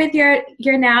meeting with your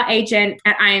now agent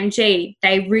at IMG.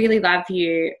 They really love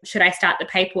you. Should I start the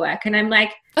paperwork? And I'm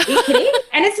like, are you kidding?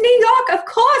 And it's New York. Of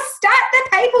course, start the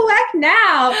paperwork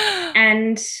now.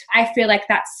 And I feel like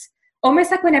that's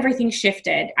almost like when everything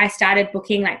shifted. I started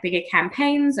booking like bigger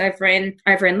campaigns over in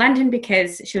London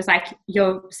because she was like,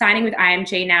 you're signing with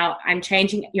IMG now. I'm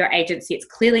changing your agency. It's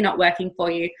clearly not working for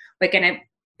you. We're going to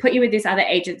put you with this other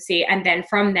agency. And then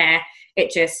from there,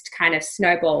 it just kind of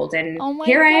snowballed. And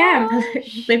here I am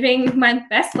living my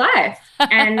best life.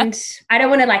 And I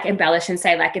don't want to like embellish and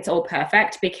say like it's all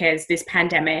perfect because this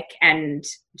pandemic and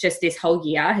just this whole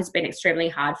year has been extremely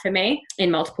hard for me in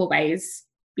multiple ways,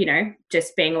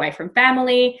 just being away from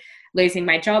family, losing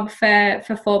my job for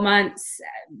 4 months,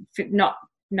 not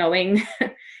knowing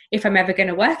if I'm ever going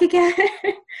to work again.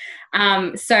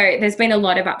 So there's been a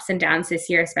lot of ups and downs this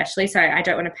year, especially. So I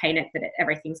don't want to paint it that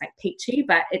everything's like peachy,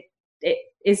 but it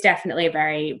is definitely a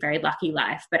very, very lucky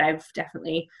life. But I've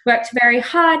definitely worked very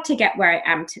hard to get where I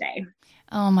am today.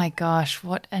 Oh my gosh,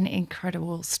 what an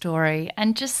incredible story.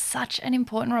 And just such an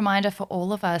important reminder for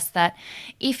all of us that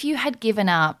if you had given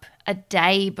up a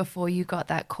day before you got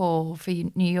that call for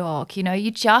New York,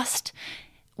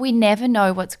 we never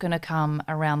know what's going to come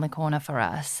around the corner for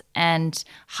us. And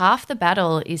half the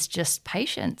battle is just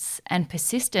patience and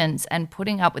persistence and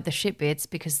putting up with the shit bits,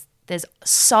 because there's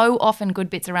so often good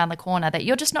bits around the corner that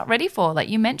you're just not ready for. Like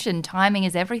you mentioned, timing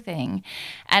is everything.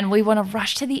 And we want to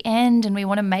rush to the end and we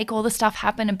want to make all the stuff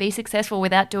happen and be successful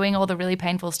without doing all the really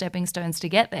painful stepping stones to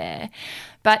get there.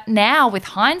 But now with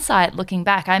hindsight, looking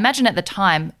back, I imagine at the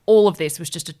time, all of this was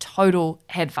just a total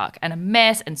headfuck and a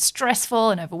mess and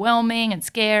stressful and overwhelming and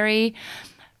scary.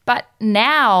 But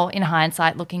now, in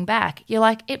hindsight, looking back, you're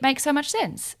like, it makes so much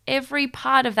sense. Every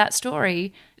part of that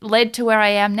story led to where I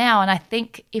am now. And I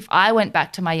think if I went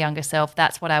back to my younger self,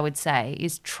 that's what I would say,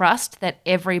 is trust that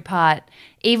every part,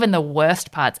 even the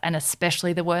worst parts, and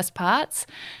especially the worst parts,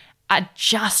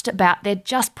 they're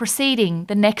just preceding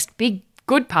the next big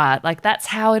good part. Like that's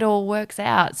how it all works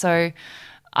out. So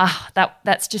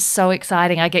that's just so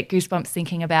exciting. I get goosebumps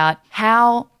thinking about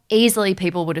how easily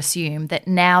people would assume that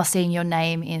now seeing your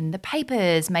name in the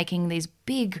papers, making these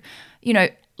big,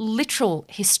 literal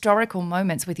historical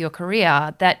moments with your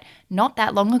career, that not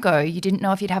that long ago you didn't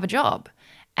know if you'd have a job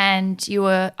and you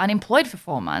were unemployed for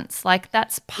 4 months. Like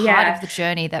that's part of the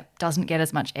journey that doesn't get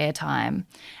as much airtime.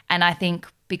 And I think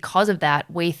because of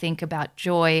that, we think about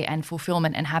joy and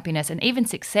fulfillment and happiness and even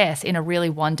success in a really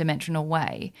one-dimensional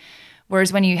way.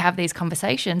 Whereas when you have these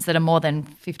conversations that are more than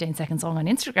 15 seconds long on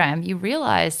Instagram, you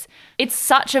realize it's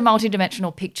such a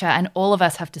multidimensional picture and all of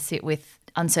us have to sit with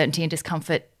uncertainty and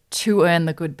discomfort to earn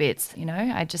the good bits.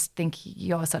 I just think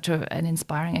you're such an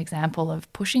inspiring example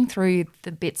of pushing through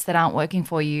the bits that aren't working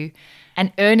for you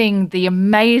and earning the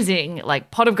amazing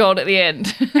pot of gold at the end.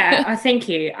 Thank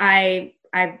you. I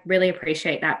really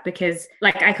appreciate that, because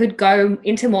I could go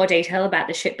into more detail about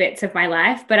the shit bits of my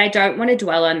life, but I don't want to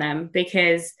dwell on them,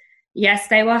 because yes,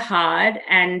 they were hard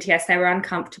and yes, they were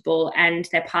uncomfortable and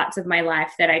they're parts of my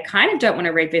life that I kind of don't want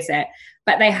to revisit,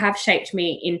 but they have shaped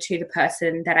me into the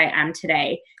person that I am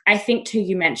today. I think too,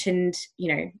 you mentioned,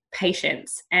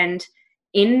 patience, and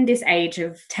in this age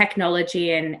of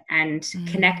technology and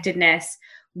connectedness,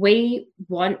 we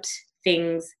want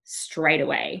things straight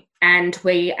away. And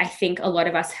I think a lot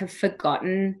of us have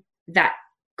forgotten that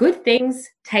good things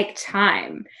take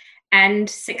time. And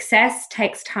success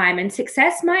takes time, and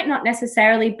success might not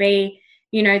necessarily be,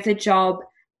 the job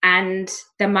and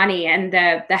the money and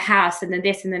the house and the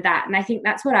this and the that. And I think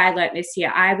that's what I learned this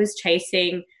year. I was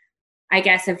chasing, I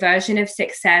guess, a version of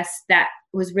success that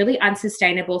was really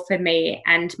unsustainable for me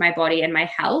and my body and my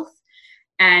health.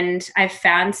 And I've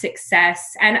found success,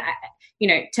 and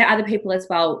to other people as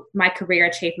well, my career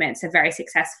achievements are very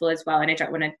successful as well. And I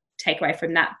don't want to take away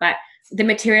from that, but the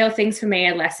material things for me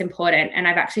are less important. And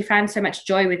I've actually found so much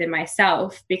joy within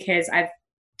myself because I've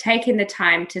taken the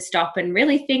time to stop and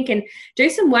really think and do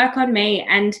some work on me.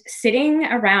 And sitting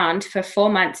around for 4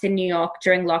 months in New York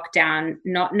during lockdown,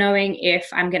 not knowing if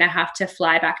I'm going to have to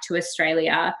fly back to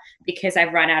Australia because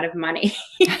I've run out of money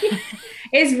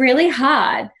is really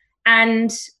hard.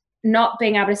 And not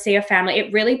being able to see a family,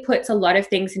 it really puts a lot of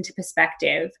things into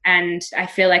perspective. And I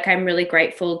feel like I'm really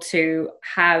grateful to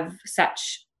have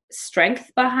such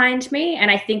strength behind me.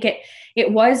 And I think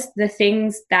it was the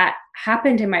things that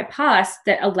happened in my past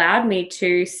that allowed me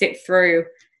to sit through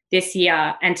this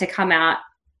year and to come out,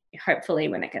 hopefully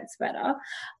when it gets better.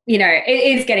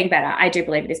 It is getting better. I do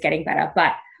believe it is getting better.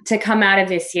 But to come out of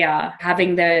this year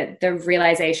having the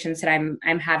realizations that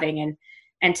I'm having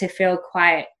and to feel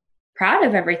quite proud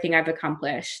of everything I've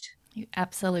accomplished. You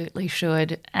absolutely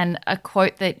should. And a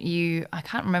quote that I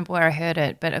can't remember where I heard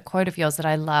it, but a quote of yours that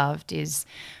I loved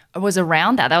was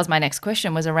around that. That was my next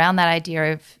question, was around that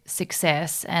idea of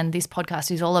success. And this podcast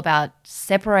is all about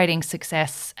separating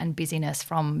success and busyness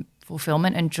from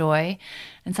fulfillment and joy.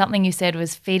 And something you said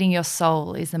was feeding your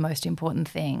soul is the most important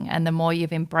thing. And the more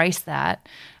you've embraced that,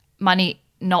 money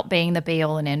not being the be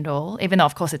all and end all, even though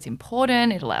of course it's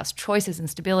important, it allows choices and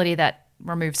stability that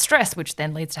remove stress, which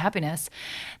then leads to happiness,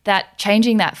 that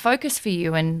changing that focus for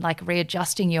you and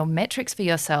readjusting your metrics for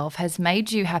yourself has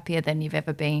made you happier than you've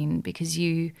ever been, because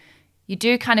you you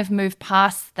do kind of move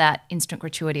past that instant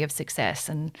gratuity of success.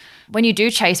 And when you do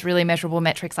chase really measurable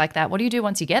metrics like that, what do you do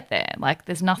once you get there? Like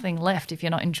there's nothing left if you're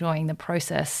not enjoying the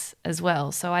process as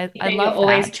well. So I love you're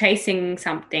always chasing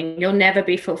something. You'll never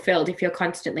be fulfilled if you're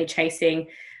constantly chasing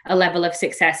a level of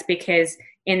success, because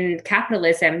in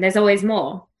capitalism, there's always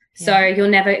more. So you'll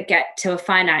never get to a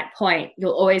finite point.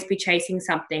 You'll always be chasing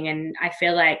something. And I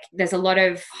feel like there's a lot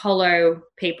of hollow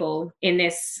people in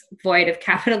this void of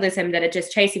capitalism that are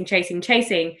just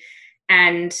chasing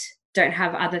and don't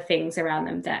have other things around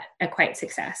them that equate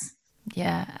success.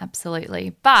 Yeah,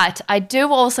 absolutely. But I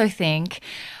do also think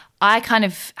I kind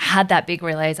of had that big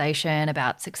realization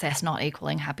about success not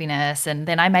equaling happiness. And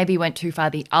then I maybe went too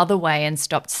far the other way and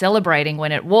stopped celebrating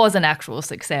when it was an actual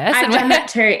success. I've done that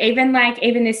too.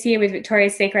 Even this year with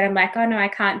Victoria's Secret, I'm like, oh no, I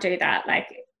can't do that. Like,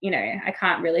 I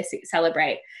can't really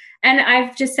celebrate. And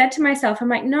I've just said to myself, I'm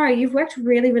like, no, you've worked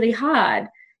really, really hard.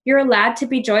 You're allowed to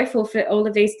be joyful for all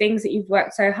of these things that you've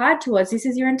worked so hard towards. This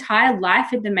is your entire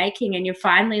life in the making, and you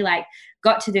finally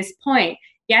got to this point.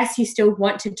 Yes, you still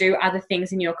want to do other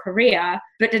things in your career,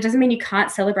 but it doesn't mean you can't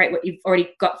celebrate what you've already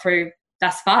got through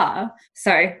thus far.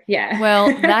 So, yeah.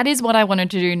 Well, that is what I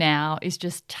wanted to do now, is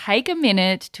just take a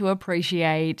minute to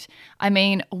appreciate,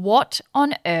 what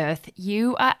on earth?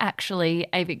 You are actually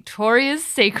a Victoria's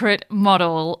Secret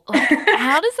model.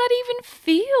 How does that even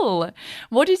feel?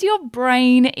 What is your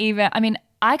brain even?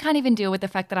 I can't even deal with the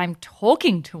fact that I'm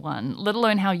talking to one, let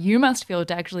alone how you must feel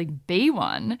to actually be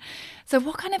one. So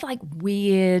what kind of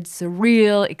weird,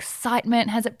 surreal excitement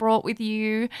has it brought with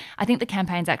you? I think the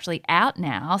campaign's actually out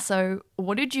now. So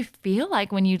what did you feel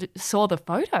like when you saw the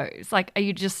photos? Are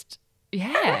you just,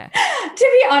 yeah.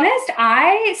 To be honest,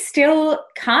 I still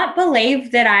can't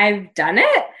believe that I've done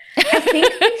it. I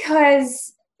think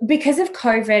because of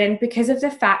COVID and because of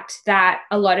the fact that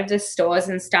a lot of the stores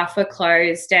and stuff were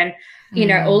closed, and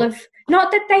all of,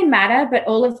 not that they matter, but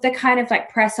all of the kind of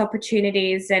press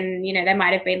opportunities, and there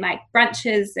might have been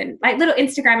brunches and little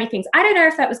Instagrammy things. I don't know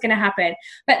if that was going to happen,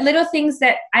 but little things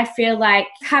that I feel like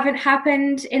haven't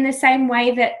happened in the same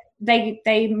way that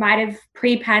they might have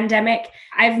pre-pandemic.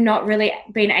 I've not really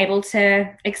been able to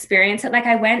experience it.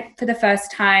 I went for the first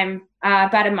time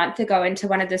about a month ago into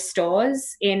one of the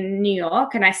stores in New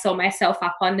York, and I saw myself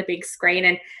up on the big screen,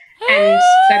 and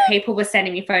so people were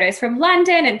sending me photos from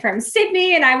London and from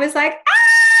Sydney, and I was like,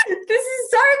 this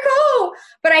is so cool.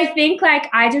 But I think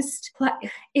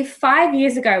if 5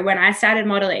 years ago when I started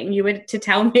modeling, you were to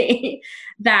tell me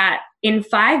that in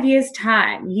 5 years'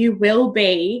 time you will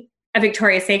be a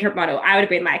Victoria's Secret model, I would have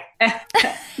been like,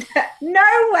 no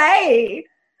way.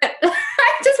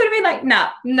 I just would have been like,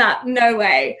 no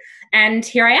way. And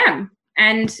here I am.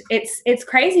 And it's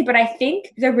crazy. But I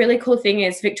think the really cool thing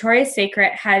is Victoria's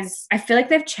Secret I feel like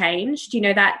they've changed,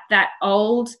 that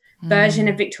old version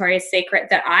of Victoria's Secret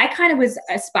that I kind of was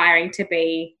aspiring to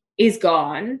be is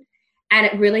gone. And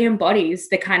it really embodies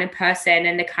the kind of person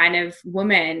and the kind of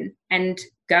woman and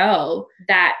girl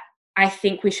that I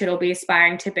think we should all be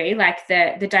aspiring to be,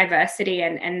 the diversity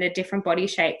and the different body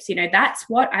shapes. That's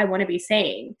what I want to be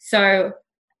seeing. So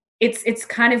it's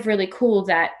kind of really cool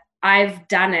that I've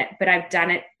done it, but I've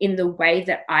done it in the way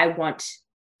that I want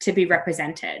to be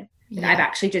represented. Yeah. I've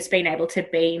actually just been able to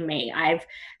be me. I've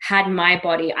had my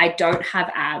body. I don't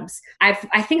have abs. I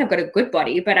think I've got a good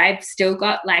body, but I've still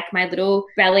got my little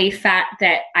belly fat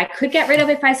that I could get rid of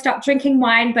if I stopped drinking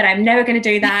wine, but I'm never going to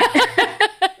do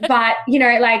that. But,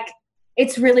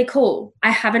 it's really cool.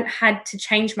 I haven't had to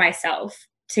change myself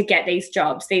to get these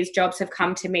jobs. These jobs have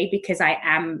come to me because I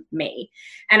am me.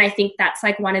 And I think that's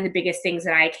one of the biggest things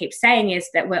that I keep saying is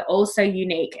that we're all so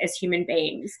unique as human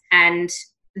beings. And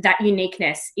that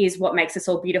uniqueness is what makes us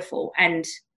all beautiful. And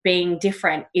being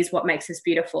different is what makes us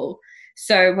beautiful.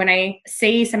 So when I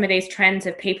see some of these trends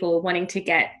of people wanting to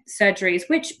get surgeries,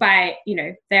 which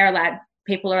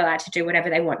people are allowed to do whatever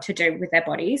they want to do with their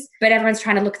bodies, but everyone's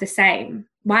trying to look the same.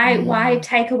 Why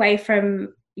take away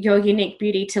from your unique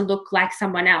beauty to look like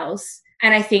someone else?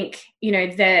 And I think,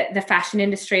 the fashion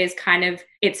industry is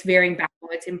it's veering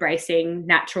backwards, embracing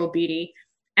natural beauty.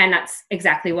 And that's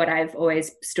exactly what I've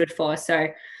always stood for. So,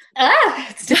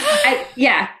 it's just,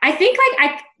 I think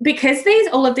because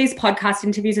all of these podcast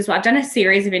interviews as well, I've done a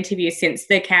series of interviews since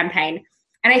the campaign.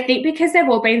 And I think because they've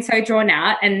all been so drawn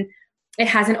out and it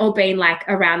hasn't all been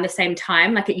around the same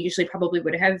time, it usually probably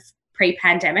would have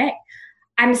pre-pandemic,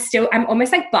 I'm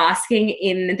almost basking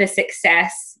in the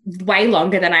success way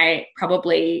longer than I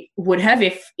probably would have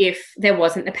if there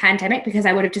wasn't the pandemic, because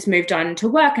I would have just moved on to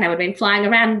work and I would have been flying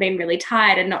around and been really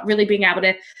tired and not really being able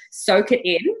to soak it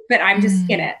in. But I'm just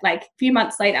in it a few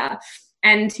months later.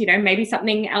 And, maybe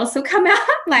something else will come out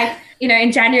like,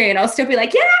 in January, and I'll still be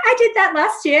like, yeah, I did that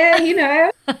last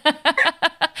year.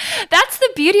 That's the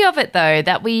beauty of it, though,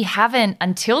 that we haven't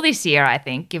until this year, I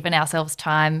think, given ourselves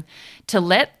time to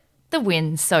let the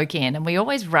wins soak in, and we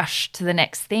always rush to the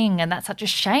next thing. And that's such a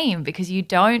shame because you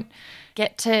don't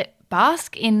get to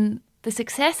bask in the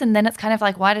success. And then it's kind of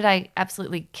like, why did I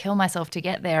absolutely kill myself to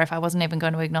get there if I wasn't even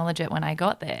going to acknowledge it when I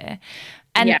got there?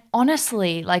 And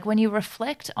honestly, like when you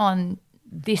reflect on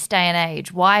this day and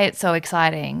age, why it's so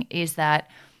exciting is that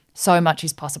so much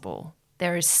is possible.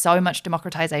 There is so much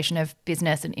democratization of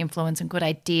business and influence and good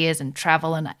ideas and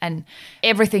travel, and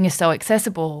everything is so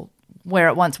accessible where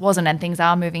it once wasn't, and things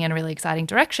are moving in a really exciting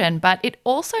direction. But it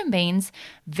also means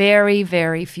very,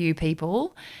 very few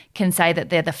people can say that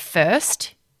they're the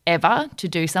first ever to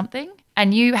do something.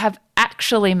 And you have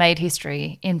actually made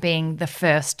history in being the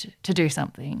first to do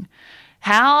something.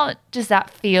 How does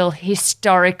that feel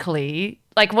historically?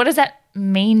 Like, what does that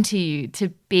mean to you to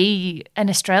be an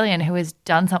Australian who has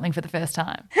done something for the first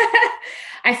time?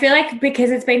 I feel like because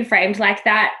it's been framed like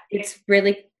that, it's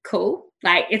really cool.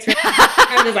 Like, it's really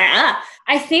I was like,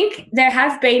 I think there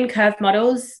have been curve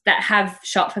models that have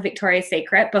shot for Victoria's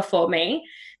Secret before me.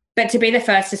 But to be the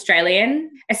first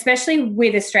Australian, especially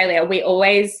with Australia,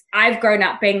 I've grown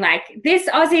up being like, this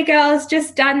Aussie girl's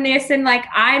just done this, and like,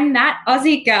 I'm that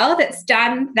Aussie girl that's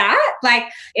done that. Like,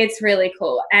 it's really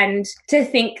cool. And to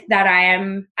think that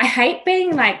I hate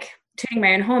being like tooting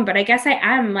my own horn, but I guess I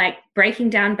am like breaking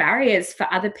down barriers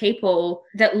for other people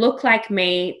that look like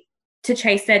me to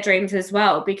chase their dreams as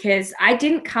well, because I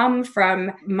didn't come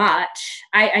from much.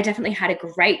 I definitely had a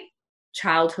great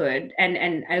childhood and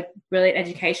a brilliant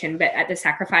education, but at the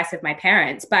sacrifice of my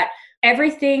parents. But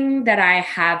everything that I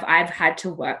have, I've had to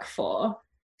work for.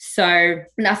 So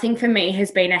nothing for me has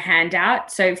been a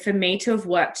handout. So for me to have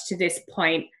worked to this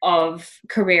point of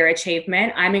career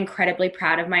achievement, I'm incredibly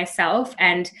proud of myself.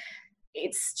 And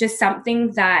it's just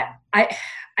something that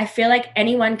I feel like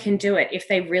anyone can do it if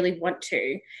they really want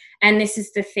to. And this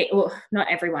is the thing, well, not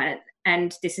everyone.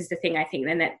 And this is the thing, I think,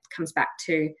 then that comes back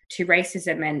to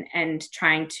racism and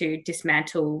trying to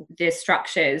dismantle the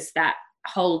structures that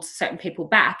hold certain people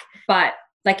back. But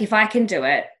like, if I can do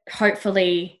it,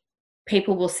 hopefully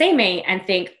people will see me and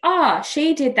think, oh,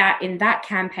 she did that in that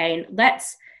campaign.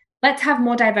 Let's have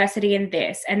more diversity in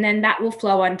this. And then that will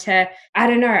flow on to, I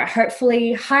don't know,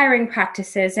 hopefully hiring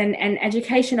practices and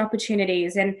education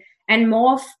opportunities and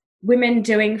more women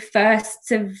doing firsts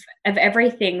of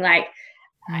everything. Like,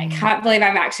 I can't believe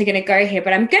I'm actually going to go here,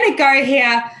 but I'm going to go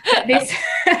here. This,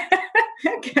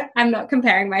 I'm not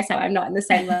comparing myself. I'm not in the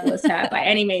same level as her by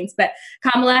any means, but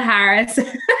Kamala Harris.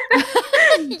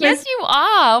 Yes, you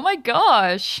are. Oh my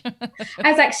gosh. I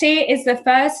was like, she is the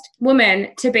first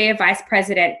woman to be a vice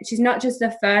president. She's not just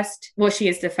the first, well, she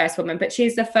is the first woman, but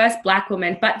she's the first Black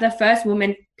woman, but the first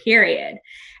woman, period.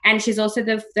 And she's also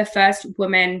the first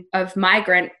woman of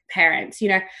migrant parents.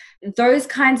 Those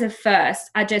kinds of firsts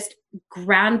are just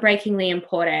groundbreakingly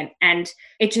important. And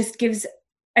it just gives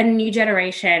a new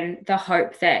generation the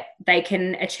hope that they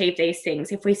can achieve these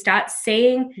things. If we start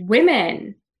seeing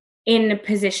women in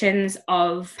positions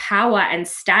of power and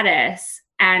status,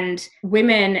 and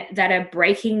women that are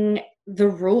breaking the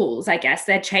rules, I guess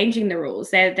they're changing the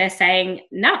rules. They're saying,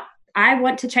 no, I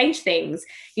want to change things.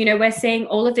 We're seeing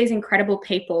all of these incredible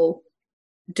people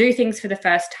do things for the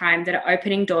first time that are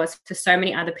opening doors for so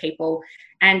many other people.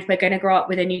 And we're going to grow up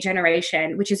with a new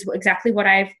generation, which is exactly what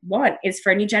I want, is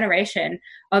for a new generation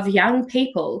of young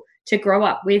people to grow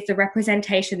up with the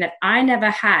representation that I never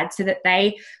had, so that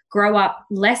they grow up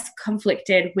less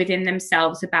conflicted within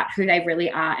themselves about who they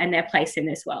really are and their place in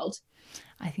this world.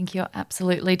 I think you're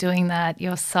absolutely doing that.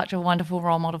 You're such a wonderful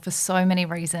role model for so many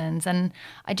reasons. And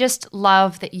I just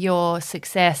love that your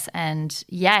success and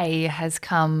yay has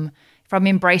come from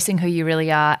embracing who you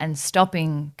really are and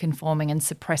stopping conforming and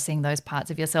suppressing those parts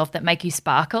of yourself that make you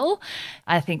sparkle.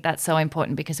 I think that's so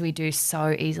important because we do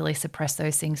so easily suppress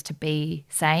those things to be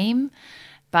same.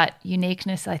 But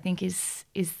uniqueness, I think, is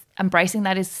embracing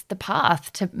that is the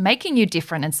path to making you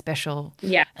different and special.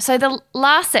 Yeah. So the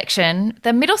last section,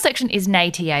 the middle section is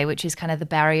nay to yay, which is kind of the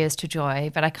barriers to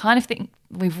joy. But I kind of think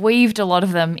we've weaved a lot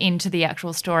of them into the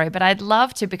actual story. But I'd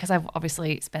love to, because I've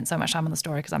obviously spent so much time on the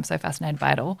story because I'm so fascinated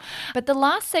by it all. But the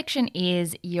last section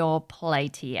is your play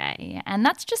to yay. And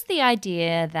that's just the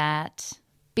idea that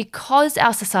because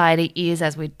our society is,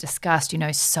 as we discussed,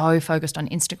 so focused on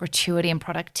instant gratuity and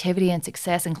productivity and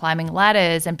success and climbing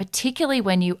ladders, and particularly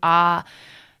when you are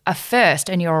a first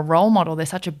and you're a role model, there's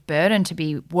such a burden to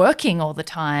be working all the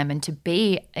time and to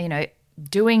be,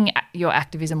 doing your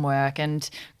activism work and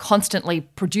constantly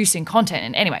producing content.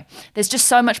 And anyway, there's just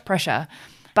so much pressure.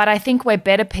 But I think we're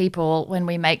better people when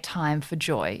we make time for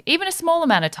joy, even a small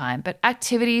amount of time, but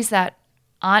activities that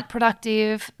aren't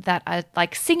productive, that are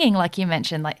like singing, like you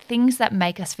mentioned, like things that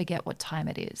make us forget what time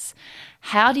it is.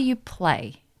 How do you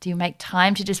play? Do you make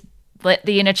time to just let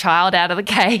the inner child out of the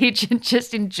cage and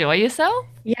just enjoy yourself?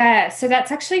 Yeah, so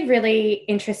that's actually really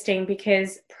interesting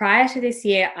because prior to this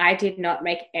year, I did not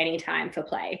make any time for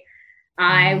play.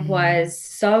 I was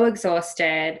so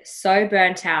exhausted, so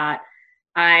burnt out.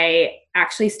 I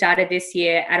actually started this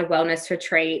year at a wellness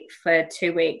retreat for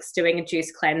 2 weeks doing a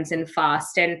juice cleanse and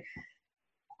fast. And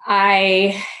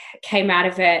I came out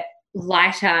of it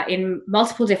lighter in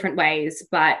multiple different ways,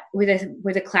 but with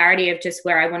a clarity of just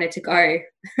where I wanted to go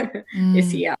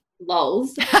this year.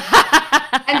 Lols.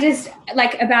 And just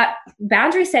like about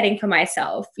boundary setting for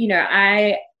myself. You know,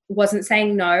 I wasn't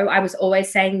saying no. I was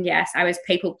always saying yes. I was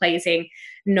people pleasing,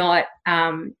 not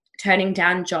turning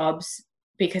down jobs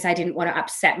because I didn't want to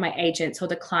upset my agents or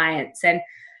the clients. And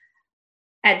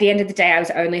at the end of the day, I was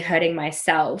only hurting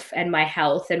myself and my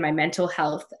health and my mental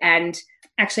health. And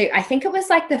actually, I think it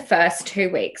was like the first 2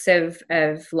 weeks of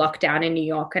lockdown in New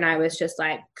York. And I was just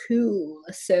like, cool.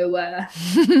 So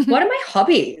what are my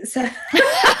hobbies? And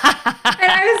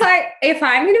I was like, if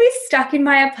I'm going to be stuck in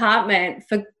my apartment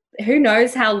for who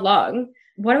knows how long,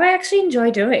 what do I actually enjoy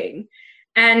doing?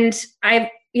 And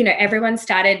everyone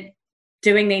started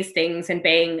doing these things and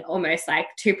being almost like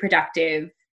too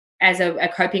productive as a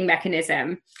coping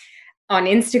mechanism on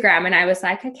Instagram. And I was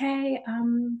like, okay,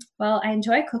 well, I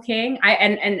enjoy cooking.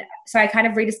 So I kind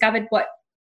of rediscovered what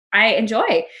I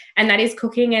enjoy, and that is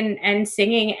cooking and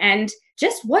singing and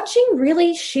just watching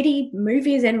really shitty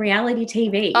movies and reality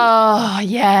TV. Oh,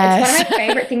 yes. It's one of my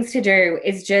favorite things to do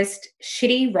is just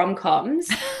shitty rom-coms.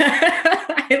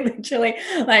 I literally,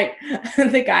 like,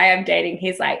 the guy I'm dating,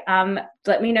 he's like,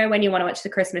 let me know when you want to watch the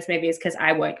Christmas movies because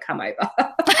I won't come over.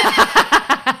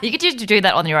 You could just do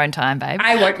that on your own time, babe.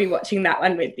 I won't be watching that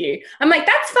one with you. I'm like,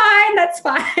 that's fine.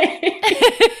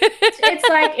 It's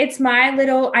like, it's my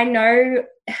little, I know,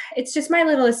 it's just my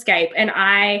little escape. And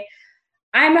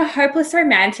I'm a hopeless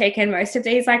romantic, and most of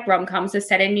these like rom-coms are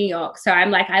set in New York. So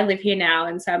I'm like, I live here now.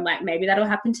 And so I'm like, maybe that'll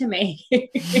happen to me.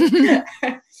 It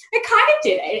kind of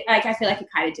did. Like, I feel like it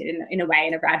kind of did in a way,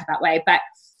 in a roundabout way.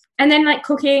 And then like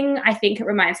cooking, I think it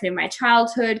reminds me of my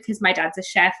childhood because my dad's a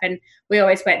chef and we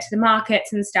always went to the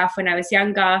markets and stuff when I was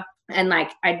younger. And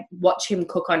like, I'd watch him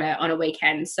cook on a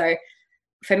weekend. So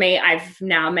for me, I've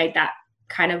now made that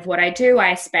kind of what I do.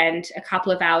 I spend a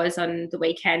couple of hours on the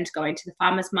weekend going to the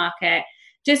farmer's market,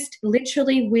 just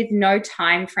literally with no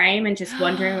time frame and just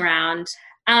wandering around,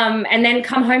 and then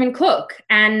come home and cook.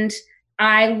 And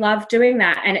I love doing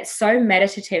that. And it's so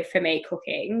meditative for me,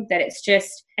 cooking, that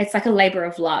it's like a labor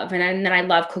of love. And then I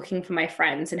love cooking for my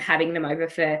friends and having them over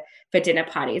for dinner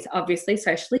parties, obviously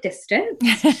socially distanced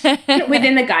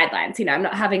within the guidelines. You know, I'm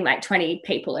not having like 20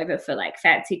 people over for like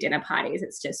fancy dinner parties.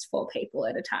 It's just 4 people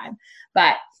at a time.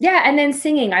 But yeah. And then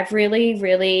singing, I've really,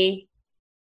 really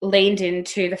leaned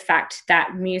into the fact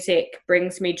that music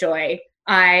brings me joy.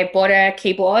 I bought a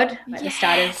keyboard at the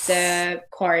start of the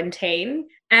quarantine,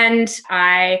 and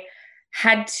I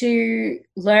had to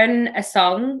learn a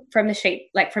song from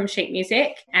sheet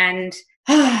music. And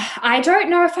I don't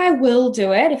know if I will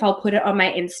do it, if I'll put it on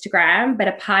my Instagram, but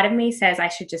a part of me says I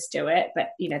should just do it. But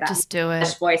you know, that just do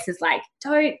it. Voice is like,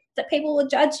 don't, the people will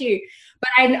judge you. But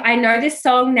I know this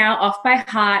song now off by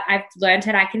heart. I've learned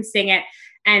it. I can sing it.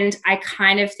 And I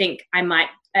kind of think I might,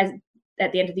 at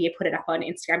the end of the year, put it up on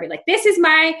Instagram, be like, this is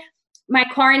my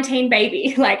quarantine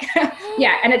baby. Like,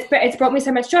 yeah. And it's brought me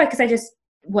so much joy because I just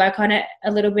work on it a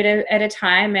little bit at a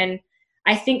time. And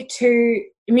I think too,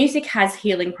 music has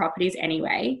healing properties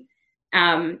anyway.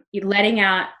 Letting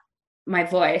out my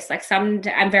voice, like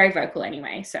I'm very vocal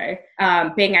anyway. So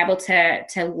being able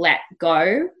to let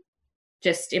go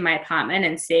just in my apartment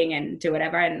and sing and do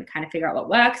whatever and kind of figure out what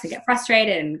works and get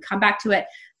frustrated and come back to it.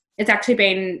 It's actually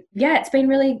been, it's been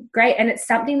really great. And it's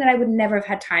something that I would never have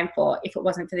had time for if it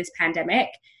wasn't for this pandemic.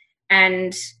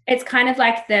 And it's kind of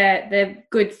like the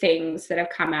good things that have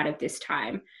come out of this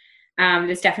time.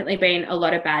 There's definitely been a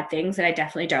lot of bad things, and I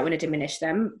definitely don't want to diminish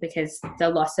them because the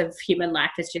loss of human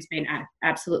life has just been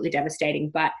absolutely devastating.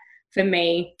 But for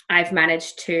me, I've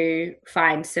managed to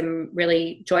find some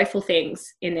really joyful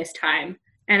things in this time,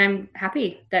 and I'm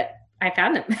happy that I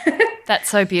found them. That's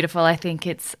so beautiful. I think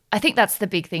that's the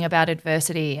big thing about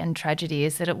adversity and tragedy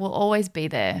is that it will always be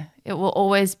there. It will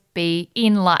always be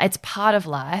in life. It's part of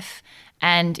life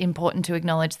and important to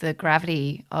acknowledge the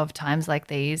gravity of times like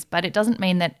these, but it doesn't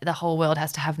mean that the whole world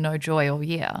has to have no joy all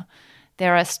year.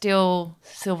 there are still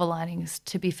silver linings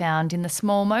to be found in the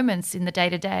small moments in the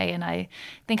day-to-day. And I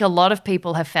think a lot of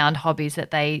people have found hobbies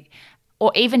that they,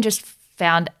 or even just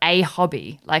found a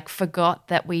hobby, like forgot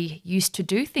that we used to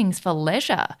do things for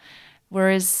leisure.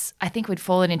 Whereas I think we'd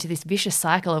fallen into this vicious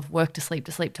cycle of work to sleep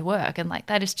to work. And like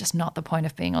that is just not the point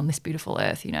of being on this beautiful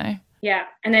earth, you know? Yeah.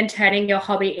 And then turning your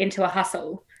hobby into a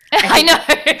hustle. I know.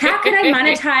 How can I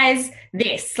monetize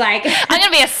this? Like, I'm going to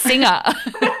be a singer.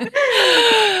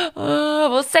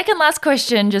 Well, second last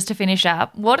question, just to finish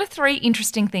up. What are 3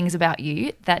 interesting things about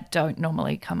you that don't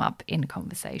normally come up in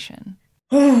conversation?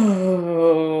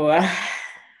 Oh,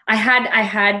 I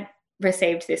had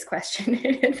received this question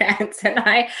in advance, and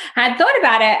I had thought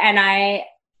about it, and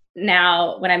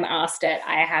now when I'm asked it,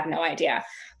 I have no idea.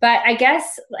 But I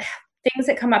guess things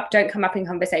that don't come up in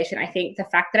conversation. I think the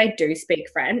fact that I do speak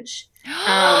French.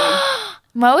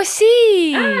 Moi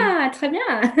aussi. Très bien.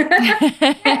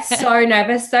 I get so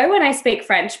nervous though when I speak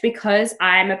French because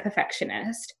I'm a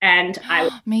perfectionist, and I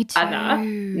would Me too. rather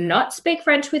not speak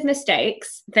French with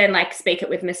mistakes than like speak it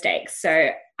with mistakes.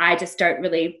 So I just don't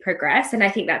really progress, and I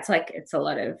think that's like it's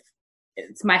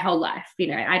my whole life. You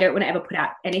know, I don't want to ever put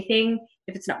out anything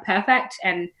if it's not perfect.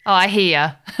 And I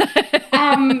hear.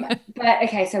 But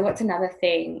okay, so what's another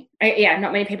thing?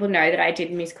 Not many people know that I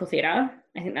did musical theatre.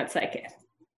 I think that's like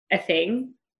a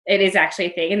thing. It is actually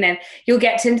a thing. And then you'll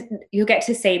get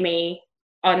to see me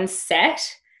on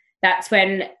set. That's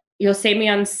when you'll see me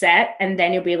on set, and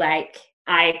then you'll be like,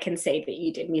 I can see that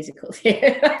you did musical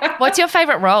theatre. What's your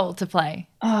favorite role to play?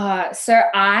 So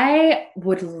I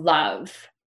would love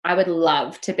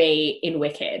to be in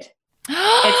Wicked.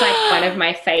 It's like one of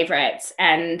my favorites,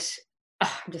 and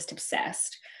I'm just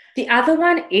obsessed. The other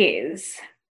one is,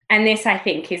 and this I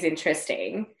think is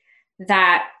interesting,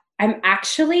 that I'm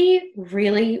actually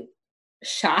really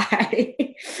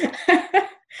shy.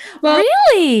 Well,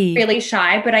 really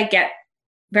shy, but I get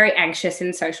very anxious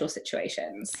in social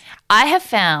situations. I have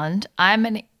found I'm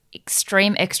an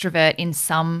extreme extrovert in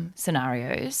some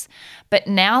scenarios, but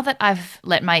now that I've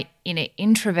let my inner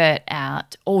introvert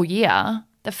out all year,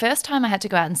 the first time I had to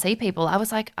go out and see people, I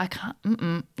was like, I can't,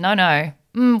 no,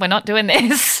 we're not doing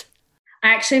this. I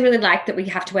actually really like that we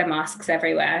have to wear masks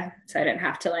everywhere, so I don't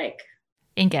have to like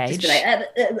engage. Just be like,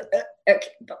 okay,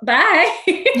 bye.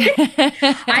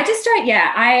 I just don't.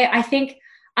 Yeah, I think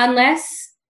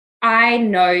unless I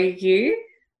know you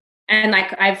and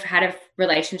like I've had a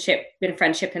relationship and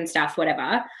friendship and stuff,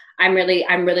 whatever, I'm really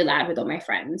loud with all my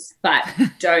friends, but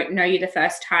don't know you the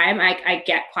first time. I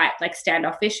get quite like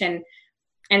standoffish and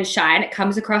shy, and it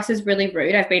comes across as really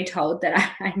rude. I've been told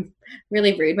that I'm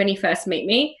really rude when you first meet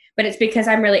me, but it's because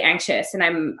I'm really anxious and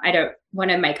I don't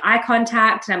want to make eye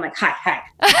contact, and I'm like, hi,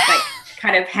 like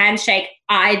kind of handshake,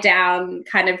 eye down,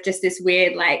 kind of just this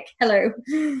weird like, hello.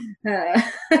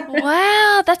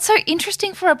 Wow, that's so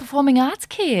interesting for a performing arts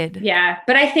kid. Yeah,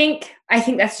 but I think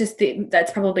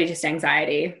that's probably just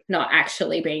anxiety, not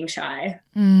actually being shy.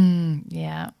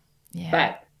 Yeah.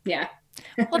 But yeah.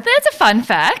 Well, there's a fun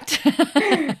fact.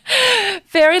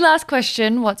 Very last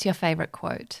question. What's your favorite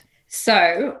quote?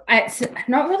 So it's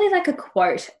not really like a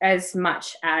quote as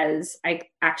much as I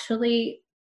actually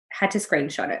had to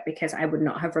screenshot it because I would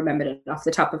not have remembered it off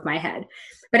the top of my head.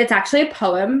 But it's actually a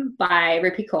poem by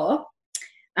Rupi Kaur.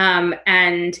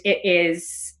 And it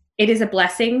is a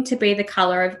blessing to be the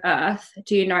color of earth.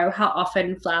 Do you know how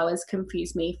often flowers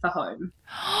confuse me for home?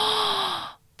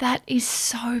 That is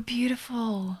so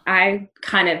beautiful. I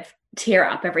kind of tear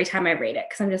up every time I read it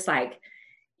because I'm just like,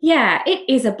 yeah, it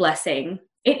is a blessing.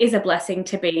 It is a blessing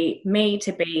to be me,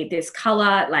 to be this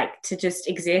color, like to just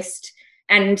exist.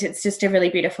 And it's just a really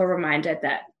beautiful reminder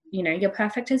that, you know, you're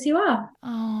perfect as you are.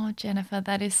 Oh, Jennifer,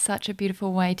 that is such a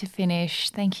beautiful way to finish.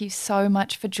 Thank you so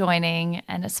much for joining,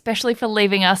 and especially for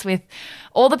leaving us with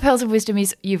all the pearls of wisdom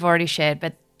you've already shared.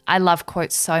 But I love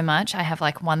quotes so much. I have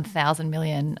like 1,000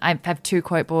 million. I have 2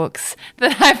 quote books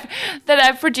that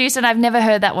I've produced, and I've never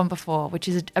heard that one before, which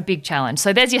is a big challenge.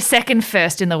 So there's your second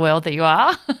first in the world that you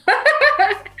are.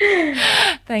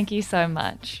 Thank you so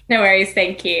much. No worries.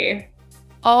 Thank you.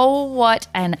 Oh, what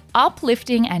an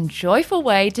uplifting and joyful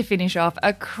way to finish off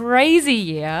a crazy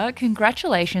year.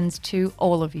 Congratulations to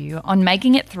all of you on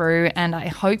making it through, and I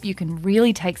hope you can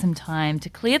really take some time to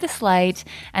clear the slate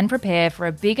and prepare for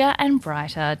a bigger and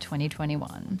brighter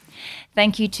 2021.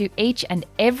 Thank you to each and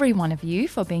every one of you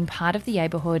for being part of the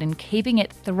Neighbourhood and keeping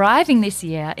it thriving this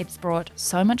year. It's brought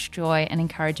so much joy and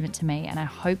encouragement to me, and I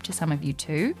hope to some of you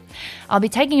too. I'll be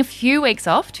taking a few weeks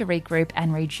off to regroup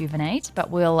and rejuvenate, but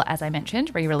we'll, as I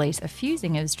mentioned, re-release a few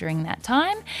zingers during that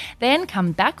time, then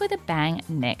come back with a bang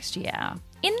next year.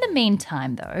 In the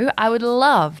meantime, though, I would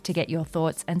love to get your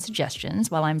thoughts and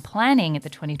suggestions while I'm planning the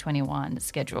 2021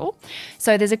 schedule.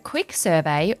 So there's a quick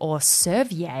survey or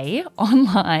survey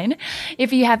online.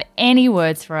 If you have any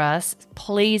words for us,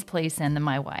 please send them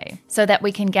my way so that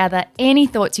we can gather any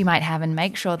thoughts you might have and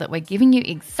make sure that we're giving you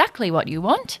exactly what you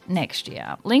want next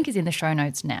year. Link is in the show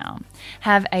notes now.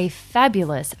 Have a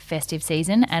fabulous festive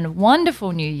season and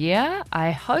wonderful new year.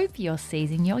 I hope you're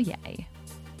seizing your yay.